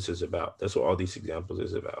what all this is about. That's what all these examples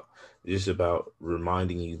is about. It's just about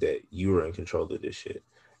reminding you that you are in control of this shit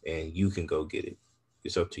and you can go get it.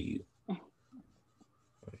 It's up to you.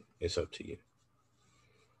 It's up to you.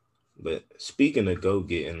 But speaking of go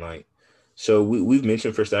getting, like, so we've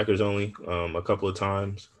mentioned for Stackers Only a couple of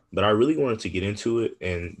times, but I really wanted to get into it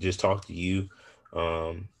and just talk to you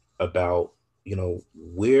about,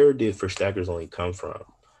 where did For Stackers Only come from?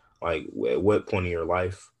 Like, at what point in your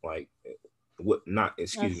life, like, what, not,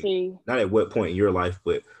 excuse me, not at what point in your life,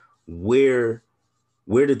 but where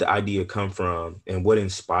did the idea come from and what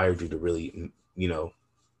inspired you to really,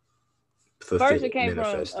 fulfill First, it it, came from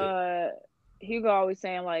manifest it? Hugo always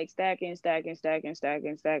saying like stacking, stacking, stacking,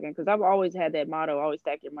 stacking, stacking. Because I've always had that motto: always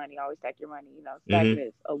stack your money, always stack your money. Stacking Mm-hmm.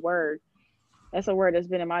 is a word. That's a word that's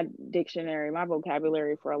been in my dictionary, my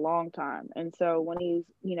vocabulary for a long time. And so when he's,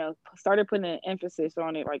 started putting an emphasis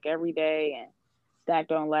on it like every day and stack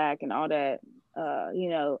don't lack and all that,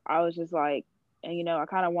 I was just like, and I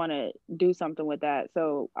kind of want to do something with that.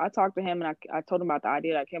 So I talked to him and I told him about the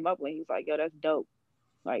idea that I came up with. He was like, yo, that's dope.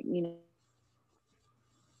 Like,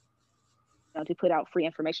 to put out free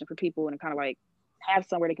information for people and kind of like have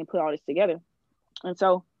somewhere they can put all this together. And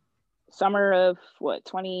so summer of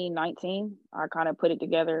 2019, I kind of put it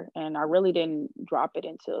together and I really didn't drop it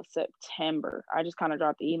until September. I just kind of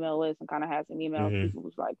dropped the email list and kind of had some emails. Mm-hmm.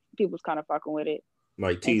 People was kind of fucking with it.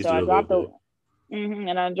 Like And teased so it I a little dropped bit.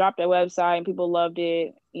 and I dropped that website and people loved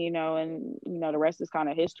it, and the rest is kind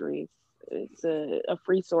of history. It's a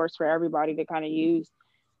free source for everybody to kind of use.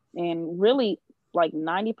 And really like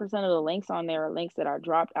 90% of the links on there are links that I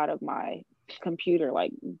dropped out of my computer,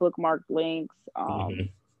 like bookmarked links, Mm-hmm.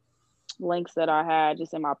 links that I had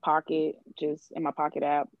just in my pocket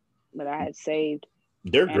app that I had saved.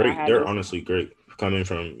 They're And I great. had They're just, honestly great. Coming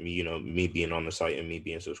from me being on the site and me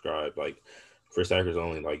being subscribed, like for Stackers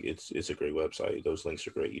Only, like it's a great website. Those links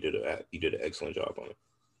are great. You did an excellent job on it.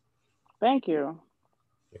 thank you.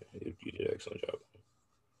 Yeah, you did an excellent job.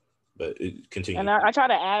 But it continues. And I try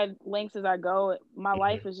to add links as I go. My Mm-hmm.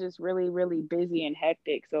 life is just really, really busy and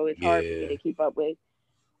hectic. So it's hard for me Yeah, to keep up with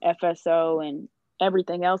FSO and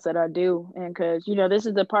everything else that I do. And because, this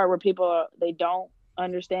is the part where people, they don't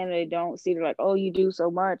understand, they don't see, they're like, oh, you do so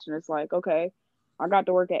much. And it's like, okay, I got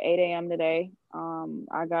to work at 8 a.m. today.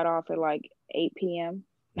 I got off at like 8 p.m.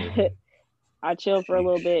 mm-hmm. I chilled for a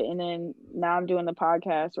little Sheesh. bit and then now I'm doing the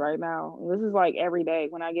podcast right now. This is like every day.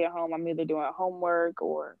 When I get home, I'm either doing homework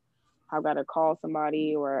or I've got to call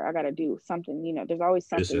somebody or I got to do something. There's always This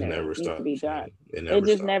something just that never needs to be stops, done. man. It It never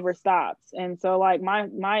just stops. never stops. And so like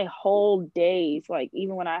my whole days, like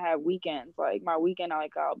even when I have weekends, like my weekend,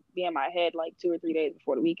 I'll be in my head like 2 or 3 days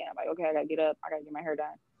before the weekend. I'm like, okay, I got to get up. I got to get my hair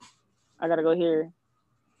done. I got to go here.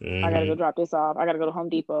 I got to go Mm-hmm. drop this off. I got to go to Home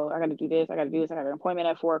Depot. I got to do this. I got to do this. I got an appointment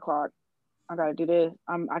at 4 o'clock. I got to do this.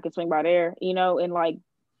 I can swing by there, and like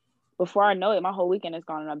before I know it, my whole weekend is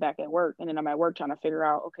gone and I'm back at work. And then I'm at work trying to figure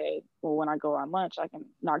out, okay, well, when I go on lunch, I can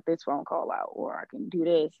knock this phone call out or I can do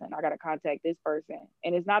this and I got to contact this person.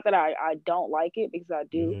 And it's not that I don't like it because I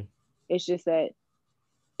do. Mm-hmm. It's just that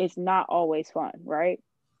it's not always fun, right?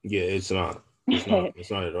 Yeah, it's not. It's not. It's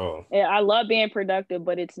not at all. I love being productive,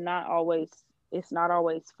 but it's not always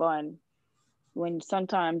fun when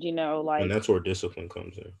sometimes, And like, that's where discipline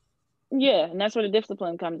comes in. yeah, and that's where the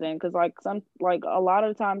discipline comes in because like a lot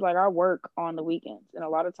of times like I work on the weekends and a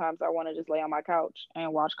lot of times I want to just lay on my couch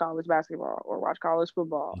and watch college basketball or watch college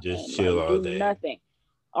football Just and chill like all do day. nothing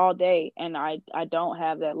all day. And I don't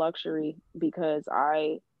have that luxury because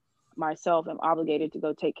I myself am obligated to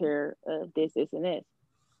go take care of this and this.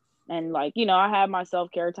 And like, I have my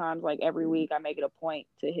self-care times like every week. I make it a point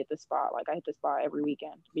to hit the spot. Like I hit the spot every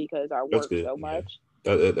weekend because I That's work good. so Yeah, much.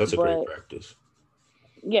 that's a great But practice.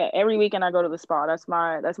 yeah, every weekend I go to the spa. That's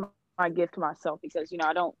my gift to myself because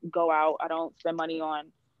I don't go out. I don't spend money on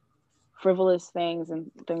frivolous things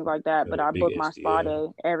and things like that. But I book my spa day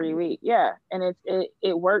every week. Yeah, and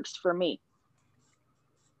it works for me.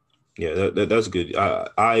 Yeah, that's good.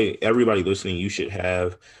 Everybody listening, you should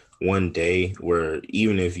have one day where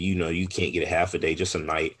even if you can't get a half a day, just a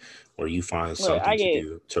night where you find something to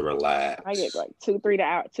do to relax. I get like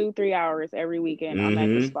 2-3 hours every weekend. I'm at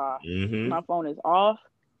the spa. My phone is off.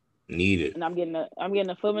 Needed. And I'm getting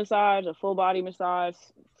a foot massage, a full body massage,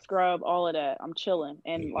 scrub, all of that. I'm chilling,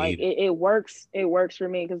 and like it works. It works for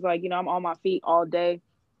me because like I'm on my feet all day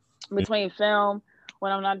between film.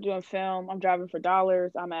 When I'm not doing film, I'm driving for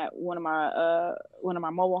dollars. I'm at one of my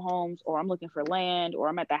mobile homes, or I'm looking for land, or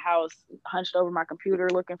I'm at the house hunched over my computer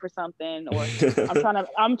looking for something, or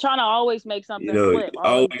I'm trying to always make something flip.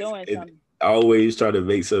 Always doing something. I always try to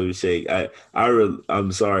make something shake.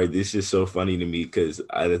 I'm sorry. This is so funny to me because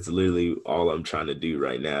that's literally all I'm trying to do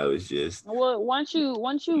right now is just. Well, once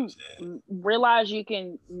you realize you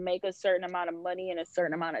can make a certain amount of money in a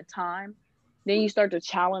certain amount of time, then you start to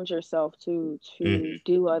challenge yourself to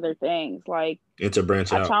do other things. Like it's a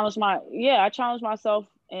branch out. I challenged myself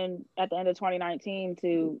at the end of 2019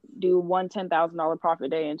 to do one $10,000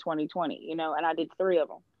 profit day in 2020, and I did 3 of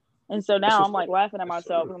them. And so now I'm like laughing at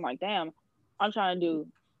myself and I'm like, damn, I'm trying to do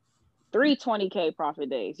 3 20K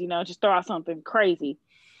profit days, just throw out something crazy.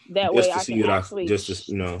 That way I can actually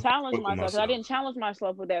challenge myself. I didn't challenge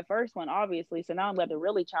myself with that first one, obviously. So now I'm going to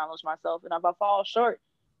really challenge myself. And if I fall short,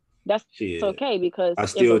 that's okay because I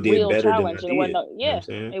still it's a real better challenge. Than I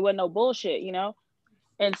did. It wasn't no bullshit,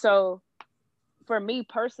 And so for me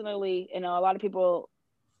personally, a lot of people,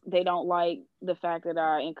 they don't like the fact that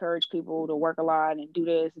I encourage people to work a lot and do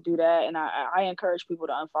this and do that. And I encourage people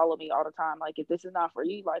to unfollow me all the time. Like, if this is not for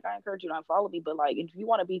you, like, I encourage you to unfollow me. But like, if you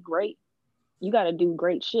want to be great, you got to do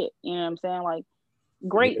great shit. You know what I'm saying? Like,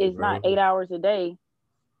 great is not 8 hours a day,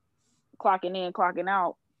 clocking in, clocking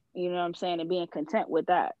out. You know what I'm saying? And being content with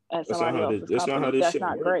that at somebody else's company. That's not how this that's shit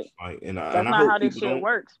not works. Great. Like, that's not how this shit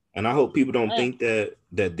works. And I hope people don't think that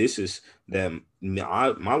this is that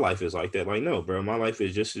my life is like that. Like, no, bro, my life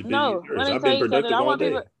is just as busy as yours. I've been productive all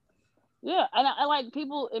day. Yeah, and I like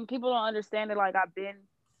people, and people don't understand it. Like, I've been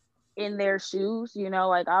in their shoes.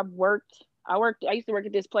 Like I used to work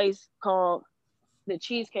at this place called the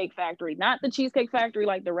Cheesecake Factory, not the Cheesecake Factory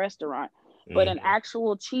like the restaurant, but an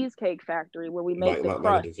actual cheesecake factory where we make the crust.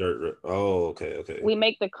 Like a dessert. Oh, okay. We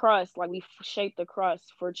make the crust, like we shape the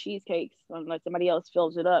crust for cheesecakes, unless somebody else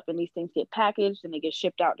fills it up, and these things get packaged and they get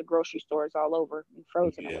shipped out to grocery stores all over and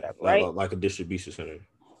frozen or whatever, right? Like a distribution center.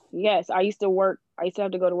 Yes, I used to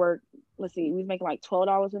have to go to work. Let's see, we was making like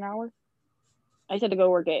 $12 an hour. I used to have to go to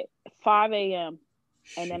work at 5 a.m.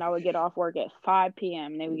 and then I would get off work at 5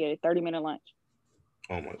 p.m. and then we get a 30-minute lunch.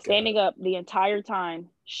 Oh my God. Standing up the entire time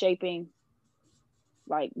shaping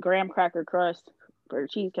like graham cracker crust for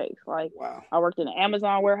cheesecakes. Like, wow. I worked in an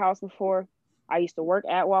Amazon warehouse before. I used to work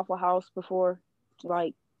at Waffle House before.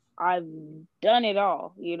 Like, I've done it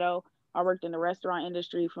all, I worked in the restaurant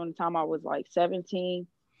industry from the time I was like 17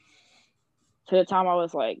 to the time I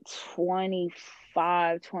was like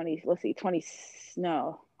 25, 20, let's see, 20,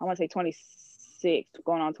 no, I want to say 26,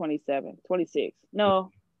 going on 27, 26.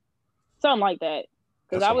 No, something like that.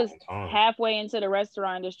 Because I was halfway into the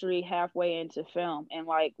restaurant industry, halfway into film. And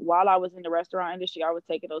like, while I was in the restaurant industry, I was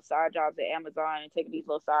taking those side jobs at Amazon and taking these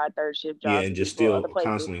little side third shift jobs. Yeah, and just still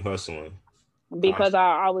constantly hustling. Because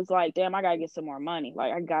I was like, damn, I got to get some more money.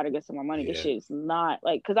 Like, I got to get some more money. This shit is not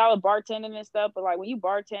like, because I was bartending and stuff. But like, when you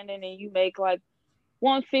bartending and you make like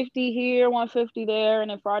 $150 here, $150 there,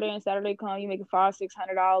 and then Friday and Saturday come, you make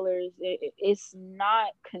 $500-$600. It's not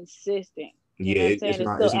consistent. You know what I'm saying?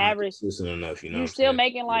 It's still average. Consistent enough, You're still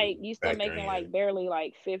making like barely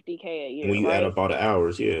like $50K a year. When you add up all the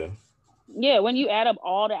hours, yeah, when you add up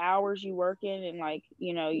all the hours you work in and like,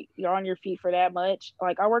 you're on your feet for that much.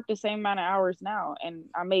 Like, I work the same amount of hours now and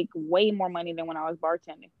I make way more money than when I was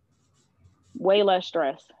bartending. Way less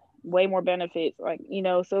stress, way more benefits. Like,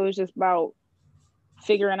 so it's just about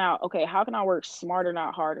figuring out, okay, how can I work smarter,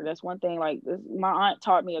 not harder? That's one thing. Like, my aunt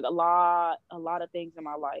taught me a lot of things in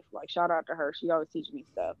my life. Like, shout out to her. She always teaches me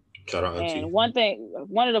stuff. Shout out. And one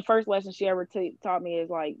of the first lessons she ever taught me is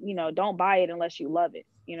like, don't buy it unless you love it.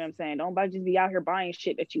 You know what I'm saying? Don't just be out here buying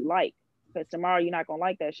shit that you like, because tomorrow you're not gonna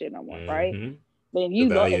like that shit no more, right? But if you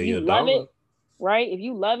love it, right? If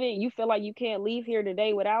you love it, you feel like you can't leave here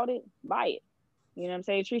today without it, buy it. You know what I'm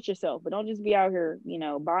saying? Treat yourself, but don't just be out here,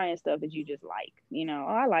 buying stuff that you just like. Oh,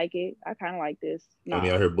 I like it. I kind of like this. Don't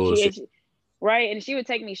be out here bullshit. Right? And she would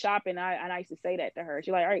take me shopping. And I used to say that to her.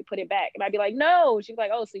 She's like, all right, put it back. And I'd be like, no. She's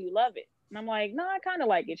like, oh, so you love it? And I'm like, no, I kind of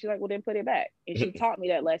like it. She's like, well, then put it back. And she taught me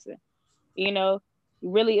that lesson.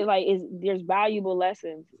 really like is there's valuable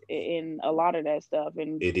lessons in a lot of that stuff,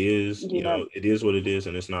 and It is, you know, it is what it is,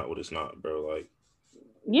 and it's not what it's not, bro. Like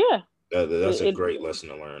yeah. that's a It, great lesson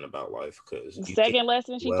to learn about life, because the you can't second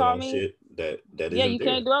lesson she dwell taught on me, shit that yeah, isn't you there.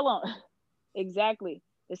 can't dwell on. Exactly.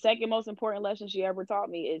 The second most important lesson she ever taught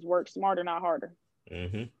me is work smarter, not harder.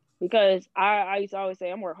 Mm-hmm. Because I used to always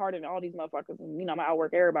say I'm work harder than all these motherfuckers, and I'm gonna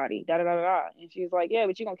outwork everybody. Da da da da. And she was like, "Yeah,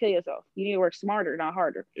 but you're gonna kill yourself. You need to work smarter, not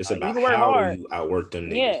harder. It's You about can work how hard. you outwork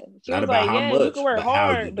them niggas, Yeah." She not was about like, how "Yeah, you much, can work but how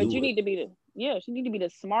you hard, but you do it. need to be the she need to be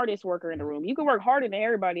the smartest worker in the room. You can work harder than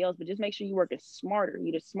everybody else, but just make sure you work as smarter.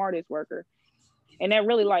 You the smartest worker." And that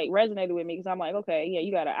really like resonated with me because I'm like, okay, yeah,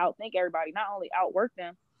 you gotta outthink everybody, not only outwork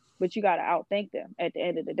them, but you gotta outthink them at the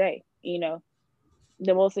end of the day.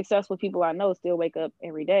 The most successful people I know still wake up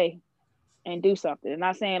every day and do something. And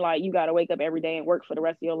not saying like you got to wake up every day and work for the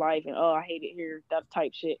rest of your life and I hate it here, that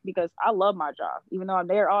type shit. Because I love my job, even though I'm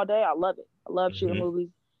there all day. I love it. I love shooting Mm-hmm. movies,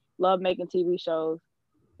 love making TV shows.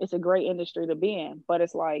 It's a great industry to be in. But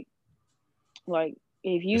it's like if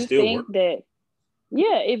It's you still think work. that,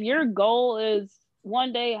 yeah, if your goal is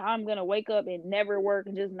one day I'm gonna wake up and never work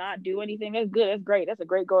and just not do anything, that's good. That's great. That's a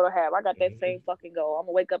great goal to have. I got that Mm-hmm. same fucking goal. I'm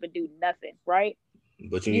gonna wake up and do nothing, right?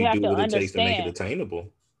 But you You need to have do to what it takes to make it understand. attainable.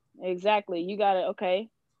 Exactly. You gotta, okay.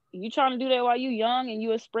 You trying to do that while you young and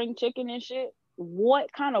you a spring chicken and shit?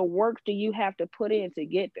 What kind of work do you have to put in to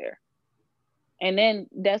get there? And then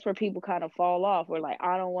that's where people kind of fall off. We're like,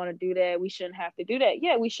 I don't want to do that. We shouldn't have to do that.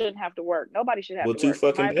 Yeah, we shouldn't have to work. Nobody should have Well, to too work. In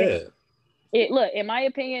my fucking opinion. bad. In my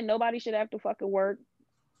opinion, nobody should have to fucking work.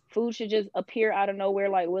 Food should just appear out of nowhere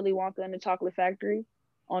like Willy Wonka in the Chocolate Factory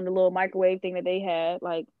on the little microwave thing that they had.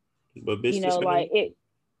 Like, But bitch, this like ain't it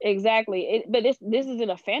exactly but this is in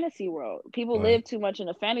a fantasy world. People right. live too much in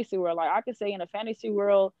a fantasy world. Like I could say in a fantasy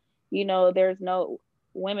world, there's no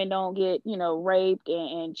women don't get raped,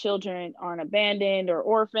 and children aren't abandoned or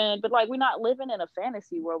orphaned, but like we're not living in a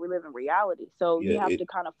fantasy world, we live in reality. So Yeah, you have to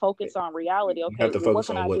kind of focus on reality. you have Okay, to well, what focus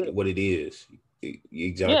can on I do what it is. yeah,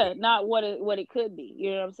 Exactly. not what it could be.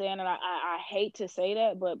 You know what I'm saying? And I hate to say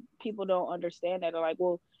that, but people don't understand that. They're like,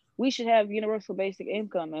 well, we should have universal basic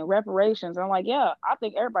income and reparations. I'm like, yeah, I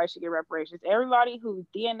think everybody should get reparations. Everybody whose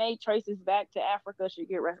DNA traces back to Africa should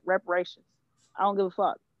get reparations. I don't give a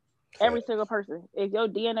fuck. Every Facts. single person. If your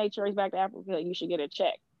DNA traces back to Africa, you should get a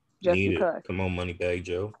check just Need it. because. Come on, Moneybag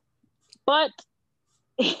Joe. But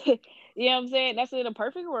you know what I'm saying? That's in a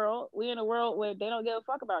perfect world. We in a world where they don't give a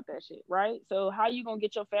fuck about that shit, right? So how you gonna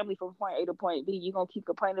get your family from point A to point B? You gonna keep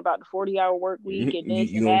complaining about the 40-hour work week and this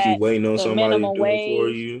You and gonna keep that, waiting on the somebody to minimum do it for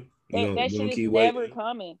wage. you. That You shit gonna is keep never waiting.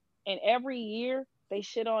 coming. And every year they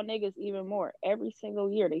shit on niggas even more. Every single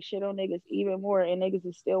year they shit on niggas even more, and niggas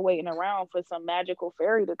is still waiting around for some magical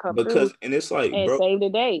fairy to come through And it's like, and bro, save the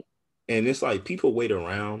day. and it's like people wait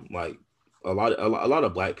around, like a lot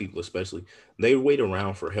of black people especially, they wait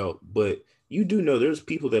around for help. But you do know there's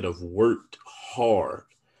people that have worked hard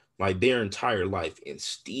like their entire life and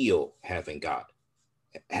still haven't got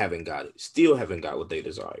it, still haven't got what they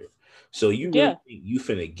desire. So you really Yeah. think you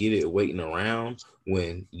finna get it waiting around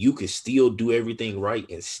when you can still do everything right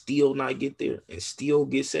and still not get there and still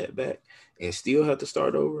get set back and still have to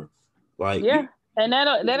start over? Like Yeah. And it's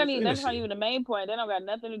a that's not fantasy. even the main point. That don't got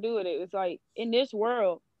nothing to do with it. It's like in this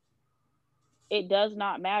world, it does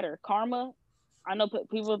not matter. Karma, I know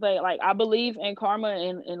people say like I believe in karma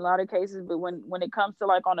in a lot of cases, but when it comes to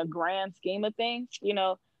like on a grand scheme of things,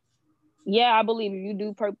 yeah, I believe if you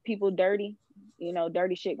do people dirty,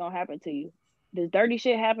 dirty shit gonna happen to you. Does dirty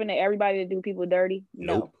shit happen to everybody that do people dirty?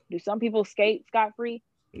 No. Nope. Do some people skate scot free?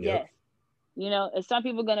 Yep. Yes. Is some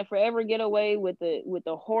people gonna forever get away with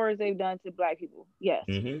the horrors they've done to black people? Yes.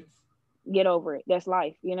 Mm-hmm. Get over it. That's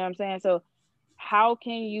life. You know what I'm saying? So how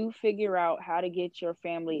can you figure out how to get your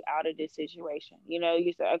family out of this situation? You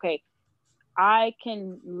say, okay, I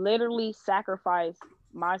can literally sacrifice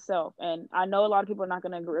myself. And I know a lot of people are not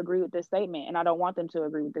going to agree with this statement, and I don't want them to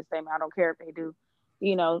agree with this statement. I don't care if they do.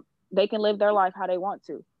 They can live their life how they want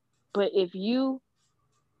to. But if you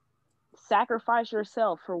sacrifice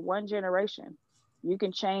yourself for one generation, you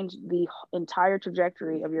can change the entire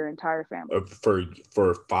trajectory of your entire family.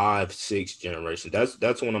 For 5-6 generations.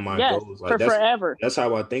 That's one of my Yes, goals. for Like forever. that's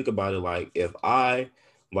how I think about it. Like if I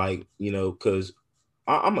like, because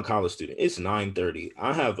I'm a college student. It's 9:30.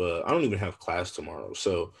 I don't even have class tomorrow.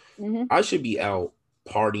 So Mm-hmm. I should be out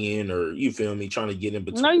partying, or you feel me, trying to get in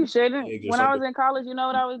No, you between shouldn't. or When I something. was in college, you know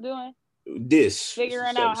what I was doing? This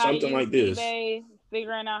Figuring out how to something use like this. eBay,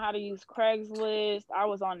 figuring out how to use Craigslist. I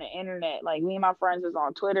was on the internet. Like me and my friends was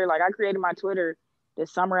on Twitter. Like I created my Twitter the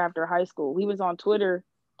summer after high school. We was on Twitter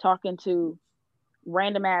talking to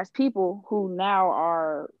random ass people who now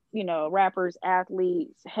are rappers,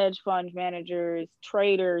 athletes, hedge fund managers,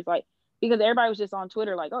 traders, like, because everybody was just on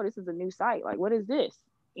Twitter like, oh, this is a new site. Like, what is this?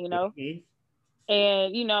 Mm-hmm.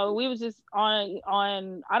 And we was just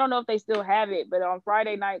on I don't know if they still have it, but on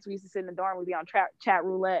Friday nights we used to sit in the dorm, we'd be on chat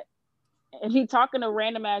roulette and be talking to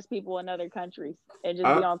random ass people in other countries and just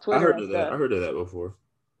be on I Twitter heard and of that. stuff. I heard of that before.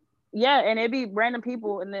 Yeah, and it'd be random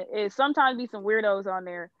people, and it sometimes be some weirdos on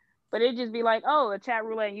there, but it'd just be like, oh, a chat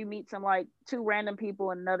roulette, and you meet some like two random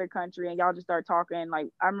people in another country, and y'all just start talking. Like,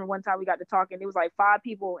 I remember one time we got to talking, it was like 5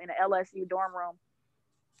 people in an LSU dorm room.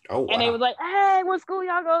 Oh, and they wow. was like, hey, what school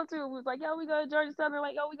y'all go to? We was like, yo, we go to Georgia Southern.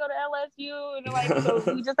 Like, yo, we go to LSU. And like,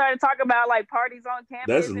 so we just started talking about like parties on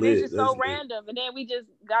That's campus, and it's lit. just That's so lit. random. And then we just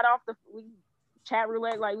got off we chat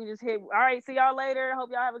roulette, like we just hit, all right, see y'all later. Hope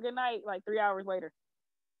y'all have a good night. Like 3 hours later.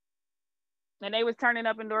 And they was turning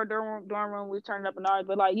up in dorm room. We was turning up in ours.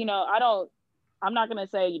 But like, I'm not gonna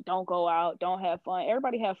say don't go out, don't have fun.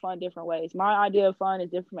 Everybody have fun different ways. My idea of fun is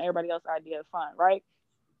different from everybody else's idea of fun, right?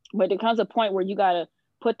 But there comes a point where you gotta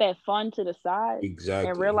put that fun to the side and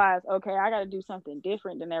Exactly. realize, okay, I gotta do something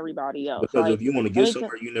different than everybody else. Because if Like, you want to let get me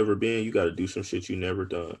somewhere you never been, you got to do some shit you never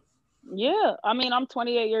done. yeah. I mean, I'm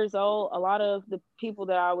 28 years old. A lot of the people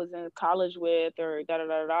that I was in college with or da da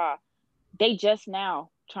da da, they just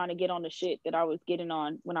now trying to get on the shit that I was getting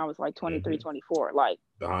on when I was like 23, Hmm. 24. Like,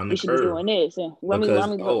 Behind the we should be curve. doing this. And let Because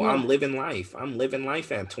me go. oh, Yeah. I'm living life. I'm living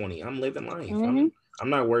life at 20. I'm living life. Mm-hmm. I'm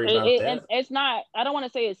not worried about And that. it's not, I don't want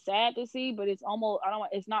to say it's sad to see, but it's almost, I don't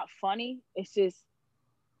want, it's not funny. It's just,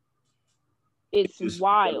 It's it's just,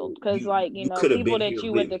 wild. Cause like, you could have people been that here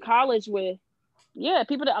you with went to me. college with, yeah,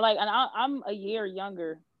 people that like, and I'm a year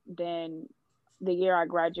younger than the year I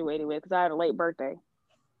graduated with because I had a late birthday.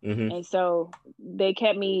 Hmm. And so they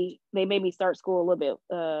made me start school a little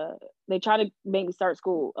bit. They tried to make me start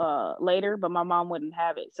school later, but my mom wouldn't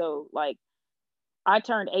have it. So like I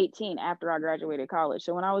turned 18 after I graduated college.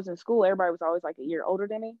 So when I was in school, everybody was always like a year older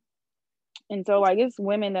than me. And so like it's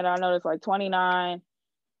women that I noticed like 29,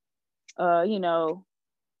 uh, you know,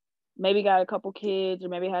 maybe got a couple kids or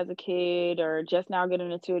maybe has a kid or just now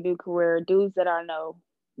getting into a new career. Dudes that I know,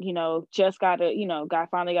 just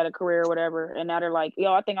finally got a career or whatever. And now they're like,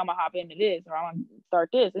 yo, I think I'm gonna hop into this or I'm gonna start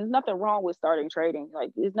this. There's nothing wrong with starting trading.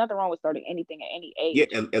 Like there's nothing wrong with starting anything at any Yeah,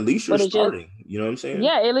 age. at least you're But it's just, starting. You know what I'm saying?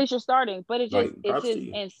 yeah, at least you're starting. But Like, it's props to just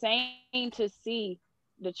you. insane to see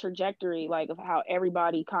the trajectory like of how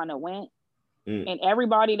everybody kind of went. Mm. And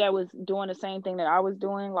everybody that was doing the same thing that I was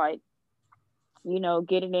doing, like,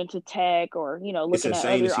 getting into tech or, It's looking at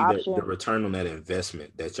insane to other see that the options. return on that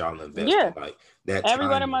investment that y'all Yeah. invested, like that Every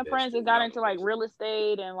one time of my friends that investment got y'all into like invested. real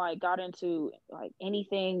estate and like got into like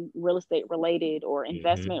anything real estate related or Hmm.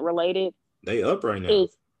 investment related They up right now.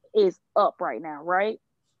 is up right now, right?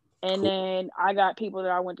 And Cool. then I got people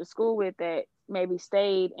that I went to school with that maybe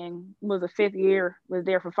stayed and was a fifth year, was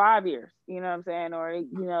there for 5 years, you know what I'm saying? Or,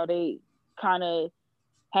 they kind of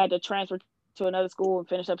had to transfer to another school and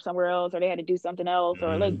finish up somewhere else, or they had to do something else,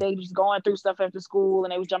 or like Hmm. they just going through stuff after school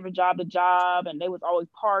and they was jumping job to job and they was always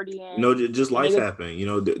partying Just and they life was, happened.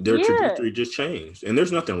 Their yeah. trajectory just changed, and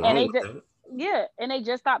there's nothing And wrong they with just, that. yeah. And they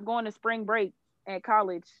just stopped going to spring break at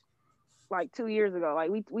college like 2 years ago. Like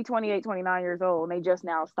we 28, 29 years old and they just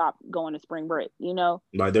now stopped going to spring break.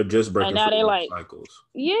 Like they're just And breaking now free they of those like, cycles.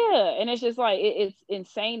 yeah. And it's just like, it's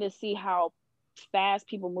insane to see how fast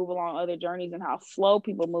people move along other journeys and how slow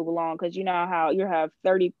people move along. Cause you know how you have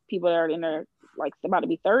 30 people that are in there, like about to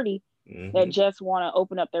be 30 that Hmm. just want to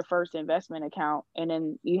open up their first investment account. And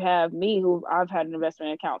then you have me who I've had an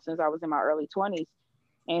investment account since I was in my early 20s.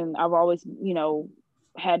 And I've always,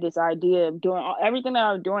 had this idea of doing everything that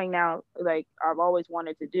I'm doing now, like I've always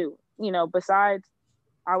wanted to do, besides,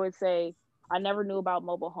 I would say I never knew about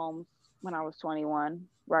mobile homes when I was 21,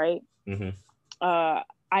 right? Hmm. uh,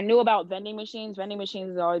 I knew about vending machines. Vending machines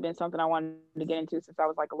has always been something I wanted to get into since I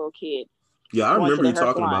was like a little kid, Yeah, I going to remember the you hair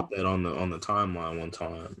talking about salon. that on the timeline one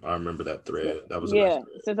time. I remember that thread. That was a nice Yeah,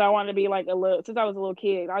 since I wanted to be like since I was a little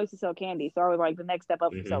kid, I used to sell candy. So I was like, the next step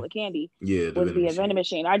up from thread. Hmm. selling candy Yeah, the was vending be a vending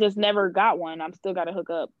machine. machine. I just never got one. I'm still got to hook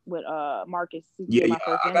up with Marcus to Yeah, get yeah. my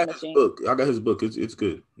first I vending got his machine. book. I got his book. It's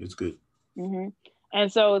good. It's good. hmm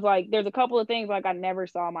And so it's like there's a couple of things like I never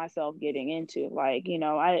saw myself getting into. Like,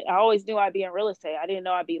 I always knew I'd be in real estate. I didn't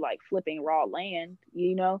know I'd be like flipping raw land.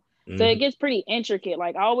 So it Hmm. gets pretty intricate.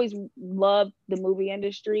 Like I always loved the movie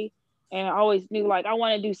industry and I always knew like I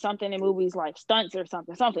want to do something in movies like stunts or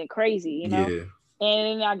something crazy. Yeah.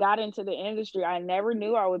 And then I got into the industry. I never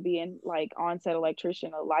knew I would be in like on-set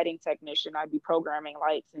electrician or lighting technician. I'd be programming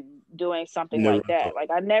lights and doing something Never like that. thought.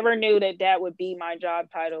 Like I never knew that would be my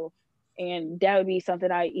job title and that would be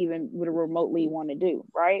something I even would remotely want to do.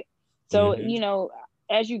 Right. So, Hmm.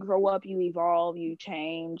 as you grow up, you evolve, you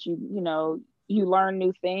change, you learn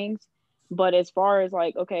new things. But as far as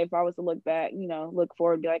like, okay, if I was to look back, look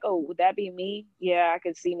forward, be like, oh, would that be me? Yeah, I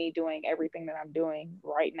could see me doing everything that I'm doing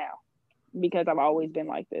right now because I've always been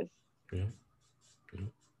like this. Yeah.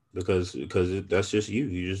 Because that's just you.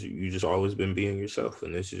 You just always been being yourself,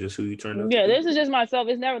 and this is just who you turned out to Yeah, be. this is just myself.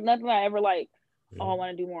 It's never nothing I ever like. Oh, I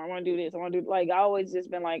want to do more. I want to do this. I want to do like I always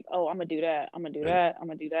just been like, oh, I'm gonna do that. I'm gonna do that. I'm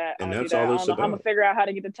gonna do that. I'm And gonna do that's that. all I it's don't know. I'm gonna about. figure out how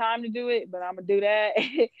to get the time to do it, but I'm gonna do that.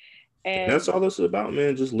 And And that's all it's about,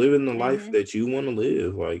 man. Just living the life mm-hmm. that you want to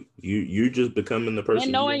live. Like you're just becoming the And person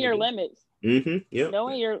you knowing want to your be. limits. Yep.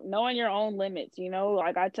 Knowing your own limits.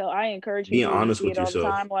 Like I encourage Being people. You honest see with it all the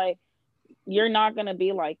yourself. time. Like you're not gonna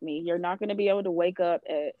be like me. You're not gonna be able to wake up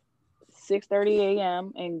at 6:30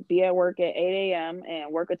 a.m. and be at work at 8 a.m.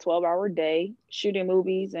 and work a 12-hour day, shooting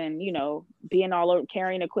movies and, being all over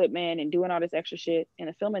carrying equipment and doing all this extra shit in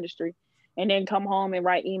the film industry, and then come home and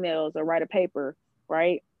write emails or write a paper,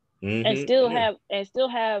 right? And still Yeah.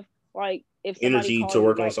 have like if somebody Energy to calls you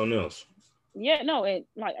work on like, something else. yeah, no, and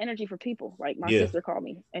like energy for people. Like my Yeah. sister called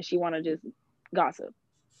me and she wanna just gossip,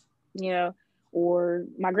 or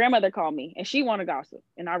my grandmother called me and she wanna gossip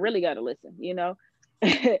and I really gotta listen, Yeah.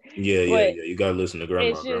 But You gotta listen to it's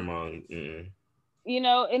grandma. just, Grandma.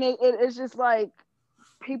 and it's just like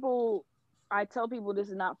people, I tell people this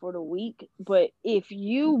is not for the weak, but if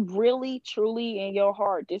you really truly in your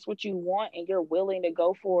heart this what you want and you're willing to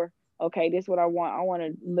go for, okay, this is what I want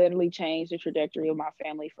to literally change the trajectory of my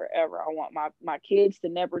family forever. I want my kids to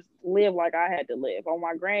never live like I had to live. I want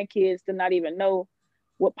my grandkids to not even know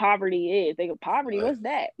what poverty is. They go, poverty, Right. what's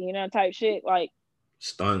that, type shit. Like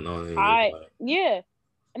Stunt on it. yeah,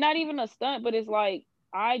 not even a stunt, but it's like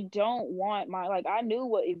I don't want I knew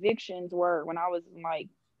what evictions were when I was in like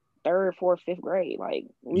third, fourth, fifth grade. Like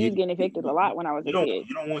we was getting evicted a lot when I was a kid.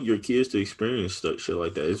 You don't want your kids to experience shit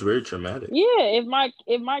like that. It's very traumatic. Yeah, if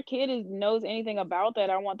my kid knows anything about that,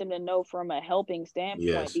 I want them to know from a helping standpoint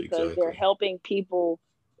Yes, because they're exactly. helping people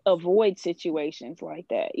avoid situations like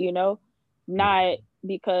that, not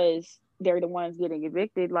because they're the ones getting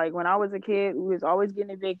evicted. Like when I was a kid, we was always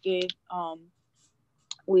getting evicted.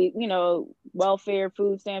 We, welfare,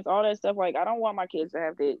 food stamps, all that stuff. Like I don't want my kids to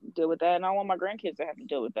have to deal with that, and I don't want my grandkids to have to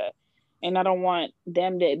deal with that, and I don't want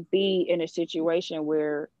them to be in a situation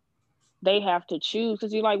where they have to choose.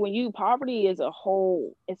 Because you like when poverty is a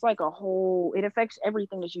whole, it's like a whole, it affects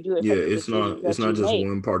everything that you do. It Yeah, affects the decisions it's that not you just make.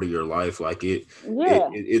 one part of your life. Like Yeah.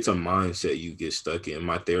 it's a mindset you get stuck in.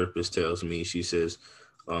 My therapist tells me, she says,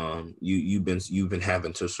 you've been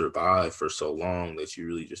having to survive for so long that you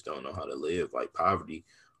really just don't know how to live. Like poverty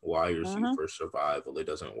wires you for survival. It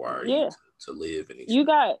doesn't wire you to live and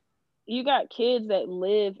experience. You got kids that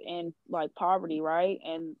live in like poverty, right?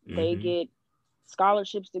 And they get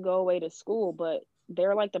scholarships to go away to school, but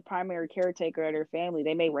they're like the primary caretaker of their family.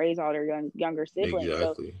 They may raise all their younger siblings.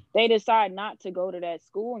 Exactly. So they decide not to go to that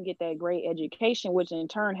school and get that great education, which in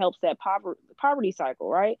turn helps that poverty cycle,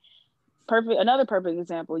 right? Another perfect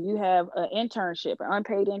example, you have an internship, an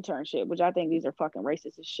unpaid internship, which I think these are fucking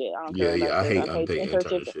racist as shit. I don't care what I anybody says. hate Unpaid unpaid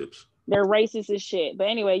internships, internships. they're racist as shit. But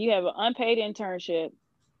anyway, you have an unpaid internship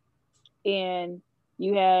and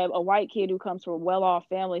you have a white kid who comes from a well-off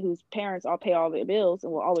family whose parents all pay all their bills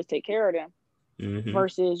and will always take care of them,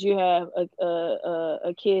 versus you have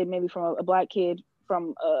a kid maybe from a black kid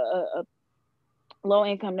from a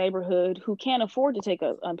low-income neighborhood who can't afford to take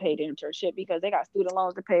an unpaid internship because they got student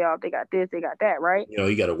loans to pay off, they got this, they got that, right?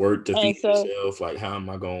 You got to work to feed so, yourself. Like how am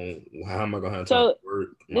I going to have time to work?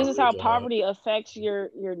 This is how poverty affects your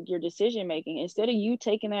decision making. Instead of you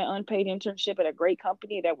taking that unpaid internship at a great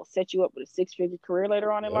company that will set you up with a 6-figure career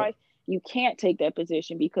later on in life, you can't take that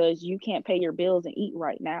position because you can't pay your bills and eat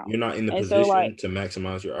right now. You're not in the position to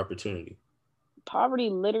maximize your opportunity.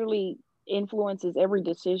 Poverty literally influences every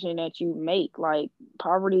decision that you make. Like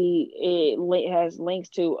poverty, it has links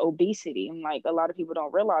to obesity, and like a lot of people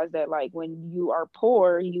don't realize that. Like when you are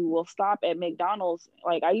poor, you will stop at McDonald's.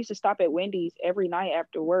 Like I used to stop at Wendy's every night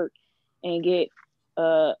after work and get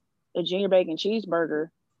a junior bacon cheeseburger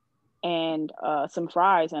and some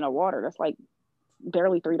fries and a water. That's like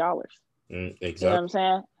barely $3. Exactly. You know what I'm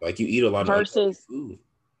saying? Like you eat a lot of unhealthy food.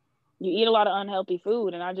 You eat a lot of unhealthy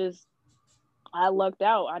food, and I lucked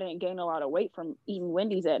out. I didn't gain a lot of weight from eating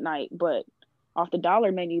Wendy's at night, but off the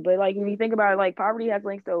dollar menu. But like when you think about it, like poverty has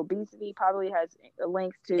links to obesity, poverty has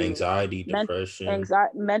links to anxiety, depression,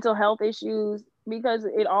 mental health issues, because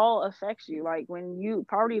it all affects you. Like when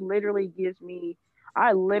poverty literally gives me,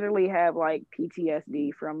 I literally have like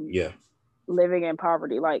PTSD from living in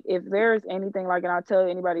poverty. Like if there's anything, like, and I'll tell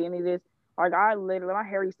anybody any of this, Like I literally, my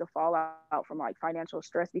hair used to fall out from like financial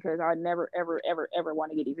stress because I never, ever, ever, ever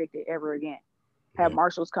want to get evicted ever again. Have Yeah.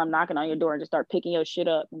 marshals come knocking on your door and just start picking your shit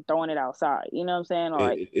up and throwing it outside. You know what I'm saying?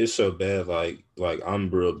 Like It's so bad. Like I'm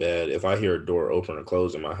real bad. If I hear a door open or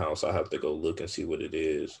close in my house, I have to go look and see what it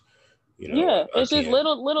is. You know, yeah, I it's just can't.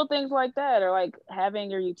 little things like that, or like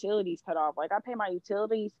having your utilities cut off. Like I pay my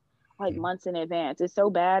utilities like Mhm. months in advance. It's so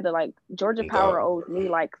bad that like Georgia Power God, owes me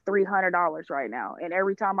like $300 right now, and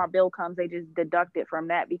every time my bill comes, they just deduct it from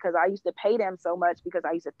that because I used to pay them so much because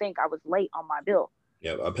I used to think I was late on my bill,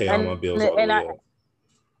 yeah, I pay all and my bills all the and way I up.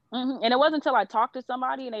 and it wasn't until I talked to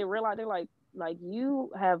somebody and they realized they're like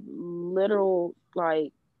you have literal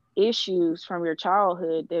like issues from your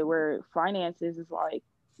childhood that where finances is like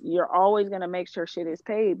you're always gonna make sure shit is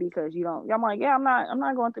paid because you don't. I'm like, yeah, I'm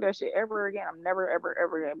not going through that shit ever again. I'm never ever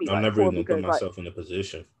ever gonna be I'm like never poor even gonna put because like myself in a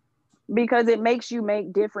position. because it makes you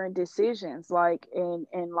make different decisions like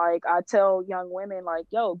and like I tell young women like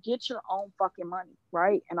yo get your own fucking money,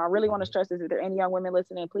 right? And I really want to Mhm. stress this, if there are any young women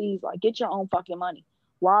listening, please like get your own fucking money.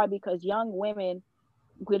 Why? Because young women,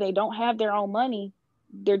 where they don't have their own money,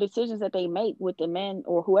 their decisions that they make with the men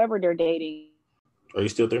or whoever they're dating. Are you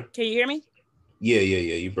still there? Can you hear me? Yeah.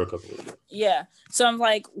 You broke up a little bit. Yeah. So I'm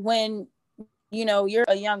like, when you're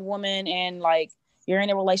a young woman and like you're in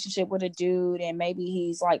a relationship with a dude and maybe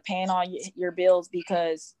he's like paying all your bills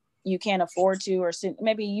because you can't afford to, or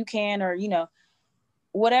maybe you can, or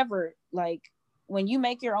whatever. Like when you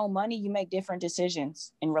make your own money, you make different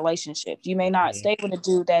decisions in relationships. You may not Mhm. stay with a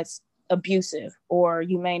dude that's abusive, or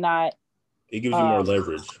you may not. It gives you more Um,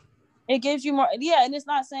 leverage. it gives you more, yeah. And it's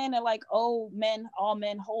not saying that like, oh, all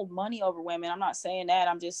men hold money over women. I'm not saying that.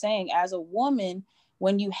 I'm just saying, as a woman,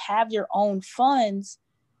 when you have your own funds,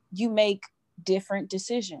 you make different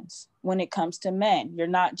decisions when it comes to men. You're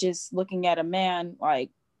not just looking at a man like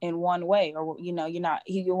in one way, or you're not,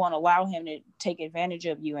 you won't allow him to take advantage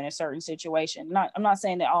of you in a certain situation. I'm not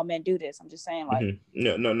saying that all men do this. I'm just saying like,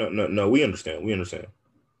 No. We understand. We understand.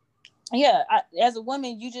 yeah, as a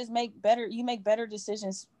woman, you make better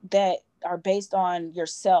decisions that are based on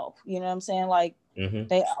yourself. You know what I'm saying? Like Hmm.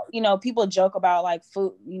 they, people joke about like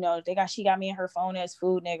food, she got me in her phone as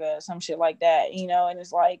food nigga or some shit like that, and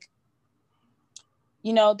it's like,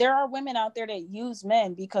 there are women out there that use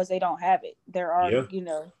men because they don't have it. There are,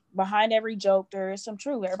 Yeah. behind every joke, there is some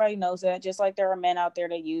truth. Everybody knows that. Just like there are men out there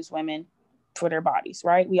that use women for their bodies,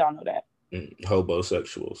 right? We all know that.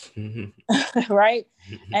 Hobosexuals. Right?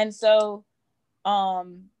 And so,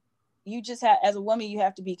 um, you just have, as a woman, you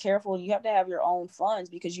have to be careful. You have to have your own funds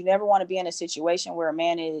because you never want to be in a situation where a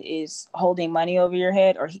man is holding money over your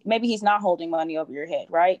head, or maybe he's not holding money over your head,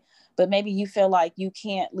 right? But maybe you feel like you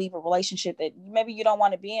can't leave a relationship that maybe you don't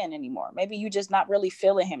want to be in anymore. Maybe you just not really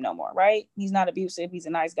feeling him no more, right? He's not abusive. He's a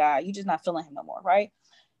nice guy. You just not feeling him no more, right?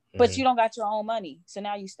 But you Hmm. don't got your own money. So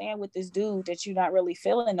now you stand with this dude that you're not really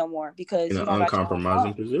feeling no more because In you an don't got your own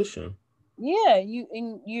uncompromising funds. position. Yeah,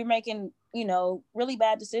 you're making really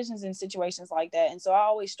bad decisions in situations like that. And so I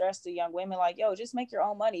always stress to young women like, yo, just make your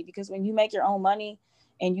own money, because when you make your own money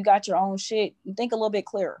and you got your own shit, you think a little bit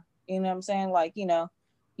clearer. You know what I'm saying? Like, you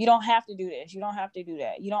don't have to do this, you don't have to do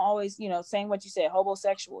that. You don't always, saying what you said,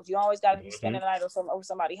 homosexuals, you don't always got to be Hmm. spending the night over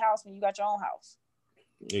somebody's house when you got your own house.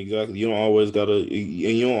 Exactly. You don't always gotta, and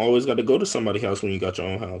you don't always gotta go to somebody's house when you got your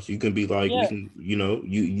own house. You can be like, we Yeah,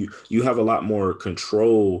 can, you have a lot more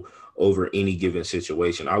control over any given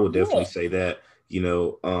situation. I would definitely yeah. say that.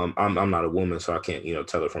 I'm not a woman, so I can't,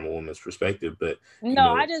 tell it from a woman's perspective. But you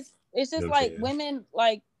No, know, it's you know just what I'm like saying. women,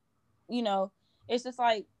 like, you know it's just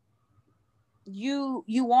like you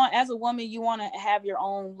want, as a woman, you want to have your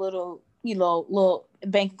own little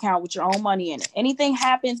bank account with your own money in it. Anything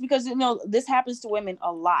happens, because this happens to women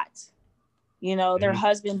a lot. Their Mhm.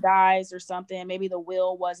 husband dies or something, maybe the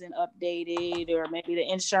will wasn't updated, or maybe the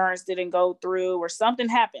insurance didn't go through, or something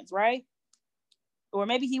happens, right? Or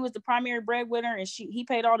maybe he was the primary breadwinner and he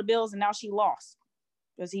paid all the bills and now she lost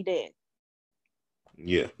because he did.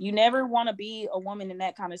 Yeah. You never want to be a woman in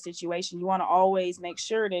that kind of situation. You want to always make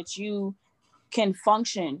sure that you can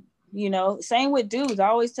function. Same with dudes. I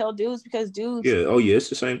always tell dudes, because dudes, Yeah. Oh, yeah. It's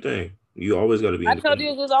the same thing. You always got to be I tell dudes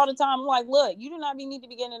independent. this all the time. I'm like, look, you do not need to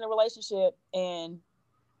be getting in a relationship and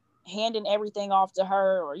handing everything off to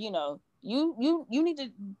her, or you need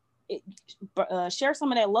to share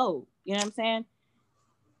some of that load. You know what I'm saying?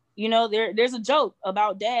 There's a joke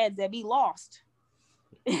about dads that be lost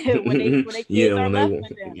when they Yeah. kids are When left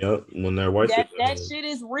with them. when their wife is at That home, shit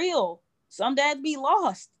is real. Some dads be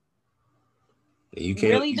lost. you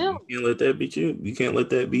can't Really you, do. you can't let that be you. You can't let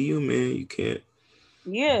that be you, man. You can't.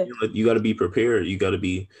 Yeah. You got to be prepared.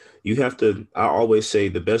 I always say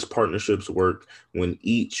the best partnerships work when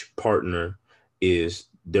each partner is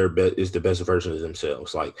is the best version of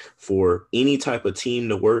themselves. Like for any type of team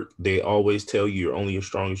to work, they always tell you you're only as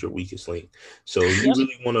strong as your weakest link. So you Yep.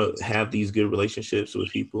 really want to have these good relationships with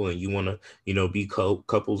people, and you want to, be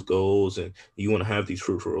couples goals, and you want to have these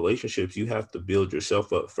fruitful relationships. You have to build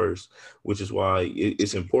yourself up first, which is why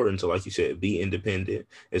it's important to, like you said, be independent.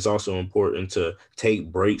 It's also important to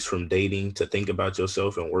take breaks from dating to think about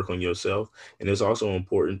yourself and work on yourself. And it's also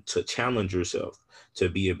important to challenge yourself to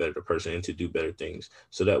be a better person and to do better things.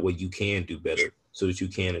 So that way you can do better, so that you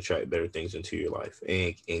can attract better things into your life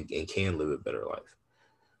and can live a better life.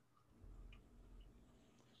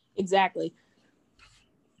 Exactly.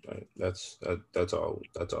 Right. That's all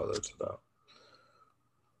that's about.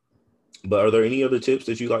 But are there any other tips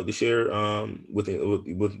that you like to share with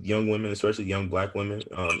young women, especially young Black women,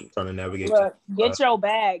 trying to navigate to Look, get your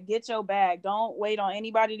bag. Get your bag. Don't wait on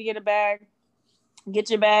anybody to get a bag. Get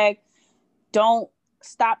your bag. Don't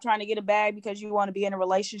stop trying to get a bag because you want to be in a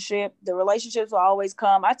relationship. The relationships will always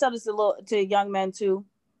come. I tell this to young men too,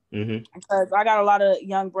 because I got a lot of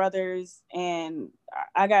young brothers, and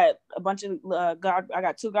I got a bunch of I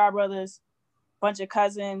got two god brothers, bunch of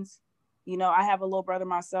cousins. I have a little brother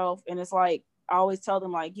myself, and it's like I always tell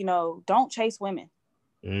them, like, don't chase women.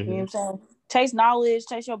 You know what I'm saying? Chase knowledge,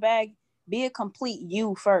 chase your bag, be a complete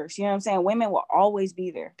you first. You know what I'm saying? Women will always be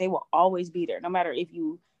there. They will always be there, no matter if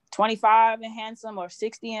you 25 and handsome or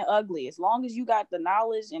 60 and ugly. As long as you got the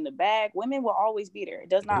knowledge in the bag, women will always be there. It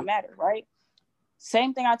does not matter, right?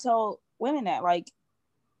 Same thing I tell women that, like,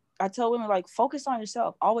 I tell women, like, focus on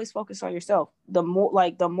yourself. Always focus on yourself. The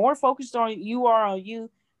more focused on you are on you,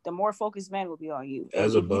 the more focused men will be on you. And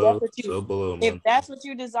as above, so below. if that's what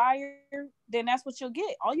you desire, then that's what you'll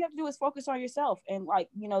get. All you have to do is focus on yourself. And like,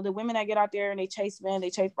 the women that get out there and they chase men, they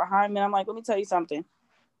chase behind men. I'm like, let me tell you something.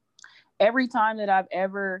 Every time that I've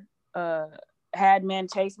ever had men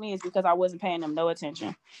chase me is because I wasn't paying them no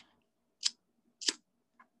attention.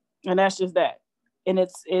 And that's just that. And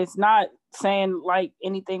it's not saying like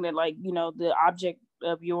anything that, like, the object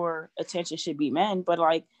of your attention should be men, but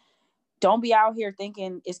like, don't be out here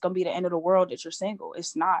thinking it's gonna be the end of the world that you're single.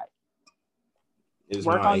 It's not.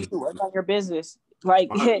 Work on you. Work on your business.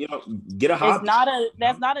 Like, get a hobby.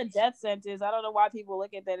 That's not a death sentence. I don't know why people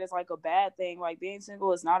look at that as like a bad thing. Like, being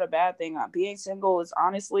single is not a bad thing. Being single is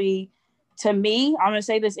honestly, to me, I'm gonna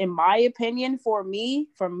say this in my opinion, for me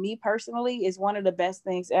personally, is one of the best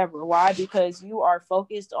things ever. Why? Because you are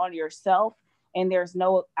focused on yourself and there's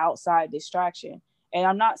no outside distraction. And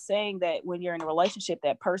I'm not saying that when you're in a relationship,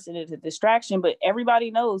 that person is a distraction, but everybody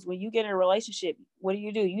knows when you get in a relationship, what do?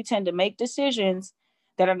 You tend to make decisions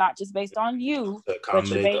that are not just based on you, but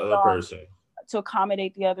you're based on to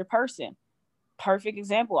accommodate the other person. Perfect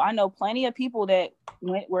example. I know plenty of people that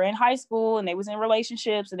were in high school and they was in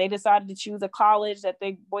relationships and they decided to choose a college that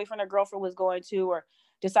their boyfriend or girlfriend was going to, or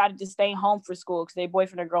decided to stay home for school because their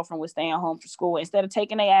boyfriend or girlfriend was staying home for school instead of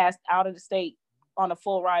taking their ass out of the state on a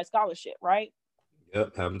full ride scholarship, right?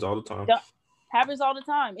 Yep, happens all the time. Happens all the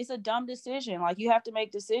time. It's a dumb decision. Like, you have to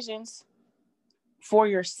make decisions for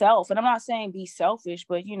yourself. And I'm not saying be selfish,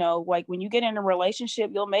 but like, when you get in a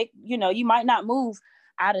relationship, you'll make, you might not move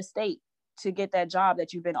out of state to get that job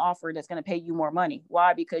that you've been offered that's going to pay you more money.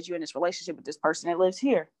 Why? Because you're in this relationship with this person that lives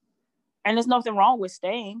here. And there's nothing wrong with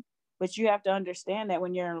staying, but you have to understand that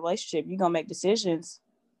when you're in a relationship, you're going to make decisions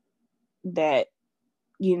that,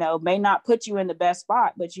 may not put you in the best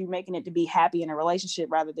spot, but you're making it to be happy in a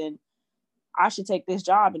relationship rather than, I should take this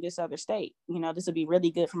job in this other state. This would be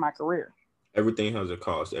really good for my career. Everything has a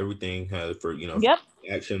cost. Everything has for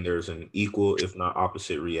action. There's an equal, if not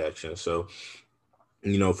opposite, reaction. So,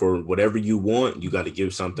 for whatever you want, you got to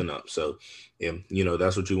give something up. So, if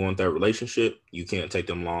that's what you want, that relationship, you can't take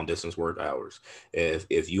them long distance work hours.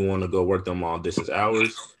 If you want to go work them long distance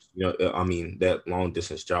hours, that long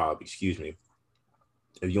distance job. Excuse me.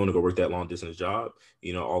 If you want to go work that long distance job,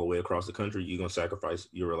 all the way across the country, you're gonna sacrifice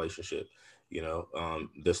your relationship.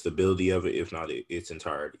 The stability of it, if not its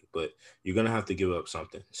entirety, but you're going to have to give up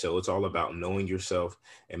something. So it's all about knowing yourself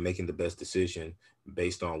and making the best decision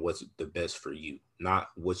based on what's the best for you, not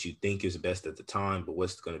what you think is best at the time, but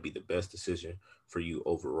what's going to be the best decision for you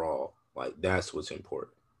overall. Like, that's what's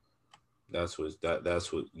important. That's what,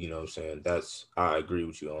 I'm saying. I agree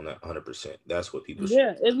with you on that 100%. That's what people should.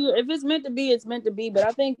 Yeah. If it's meant to be, it's meant to be. But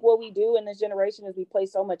I think what we do in this generation is we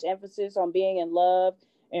place so much emphasis on being in love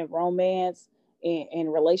and romance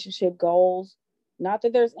and relationship goals. Not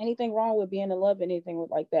that there's anything wrong with being in love, anything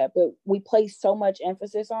like that, but we place so much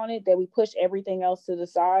emphasis on it that we push everything else to the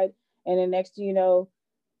side. And then next,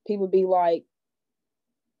 people be like,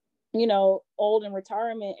 old in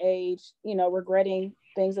retirement age, regretting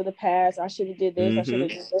things of the past. I should have did this. I should have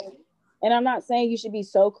did this. And I'm not saying you should be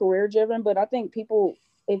so career driven, but I think people,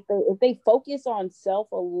 if they focus on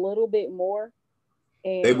self a little bit more,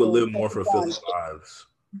 They would and live more fulfilling lives.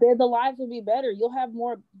 then the lives will be better. You'll have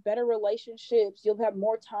better relationships. You'll have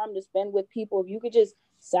more time to spend with people. If you could just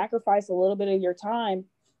sacrifice a little bit of your time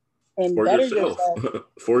and for better yourself.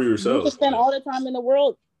 For you yourself. can spend all the time in the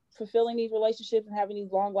world fulfilling these relationships and having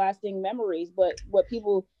these long lasting memories. But what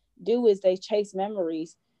people do is they chase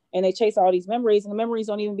memories, and they chase all these memories, and the memories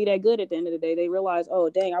don't even be that good at the end of the day. They realize, oh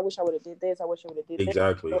dang, I wish I would have did this. I wish I would have did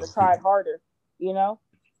exactly. this. I would have tried harder.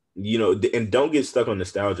 And don't get stuck on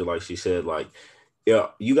nostalgia, like she said. Like, yeah,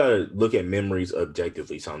 you gotta look at memories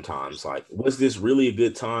objectively sometimes. Like, was this really a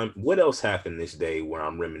good time? What else happened this day where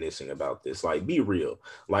I'm reminiscing about this? Like, be real.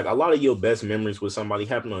 Like, a lot of your best memories with somebody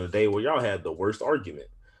happened on a day where y'all had the worst argument.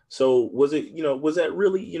 So was that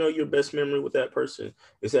really, your best memory with that person?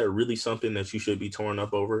 Is that really something that you should be torn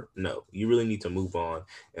up over? No, you really need to move on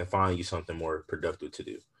and find you something more productive to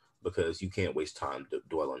do, because you can't waste time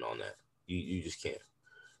dwelling on that. You just can't.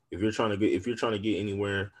 If you're trying to get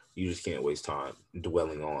anywhere, you just can't waste time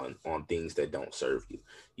dwelling on things that don't serve you.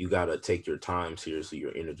 You got to take your time seriously,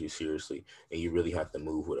 your energy seriously, and you really have to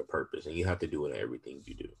move with a purpose, and you have to do it in everything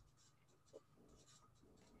you do.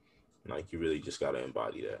 Like, you really just got to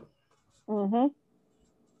embody that. Well,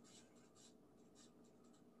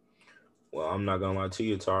 I'm not gonna lie to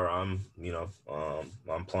you, Tara. I'm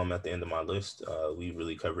plumb at the end of my list. We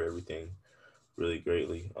really cover everything really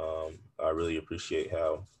greatly. I really appreciate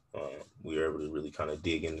how we were able to really kind of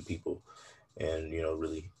dig into people and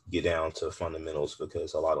really get down to fundamentals,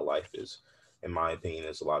 because a lot of life is, in my opinion,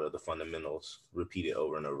 is a lot of the fundamentals repeated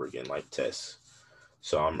over and over again, like tests.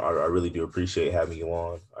 So I really do appreciate having you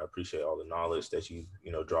on. I appreciate all the knowledge that you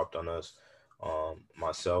dropped on us.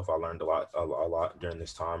 Myself, I learned a lot during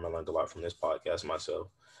this time. I learned a lot from this podcast myself.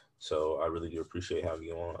 So I really do appreciate having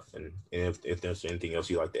you on. And if there's anything else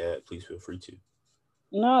you'd like to add, please feel free to.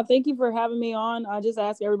 No, thank you for having me on. I just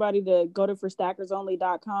ask everybody to go to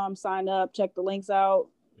forstackersonly.com, sign up, check the links out,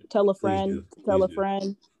 tell a friend, tell a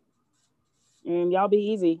friend, and y'all be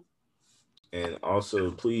easy. And also,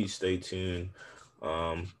 please stay tuned.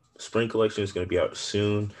 Spring collection is going to be out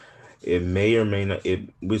soon. It may or may not.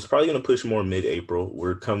 It's probably going to push more mid-April.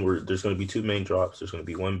 There's going to be two main drops. There's going to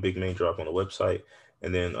be one big main drop on the website,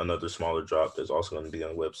 and then another smaller drop that's also going to be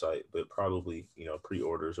on the website, but probably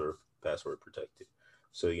pre-orders or password protected.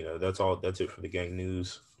 So that's it for the gang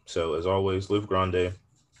news. So as always, live grande.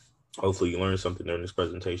 Hopefully you learned something during this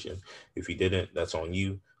presentation. If you didn't, that's on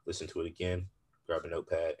you. Listen to it again, grab a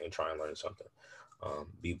notepad, and try and learn something.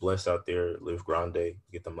 Be blessed out there. Live grande.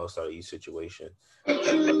 Get the most out of each situation.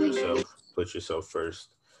 Put yourself first,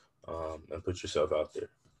 and put yourself out there.